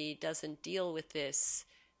community doesn't deal with this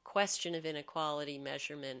question of inequality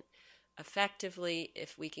measurement effectively,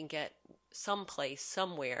 if we can get someplace,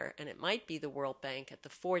 somewhere, and it might be the World Bank at the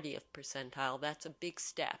 40th percentile, that's a big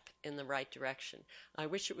step in the right direction. I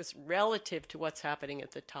wish it was relative to what's happening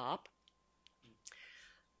at the top,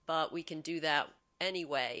 but we can do that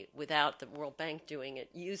anyway without the World Bank doing it,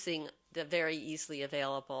 using the very easily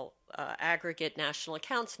available aggregate national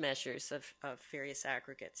accounts measures of various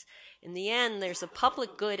aggregates. In the end, there's a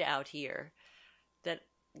public good out here that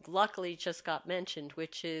luckily just got mentioned,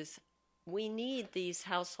 which is we need these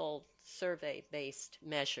household survey-based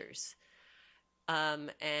measures.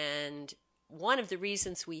 And one of the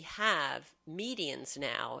reasons we have medians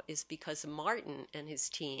now is because Martin and his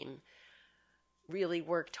team really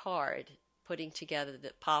worked hard putting together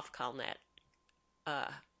the POVCALNet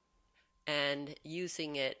and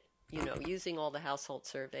using it, using all the household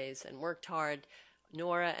surveys, and worked hard.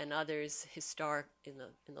 Nora and others historic in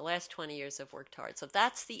the last 20 years have worked hard. So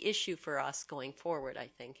that's the issue for us going forward, I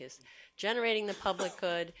think, is generating the public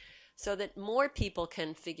good so that more people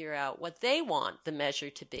can figure out what they want the measure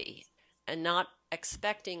to be and not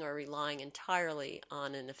expecting or relying entirely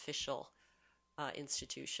on an official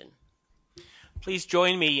institution. Please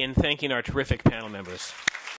join me in thanking our terrific panel members.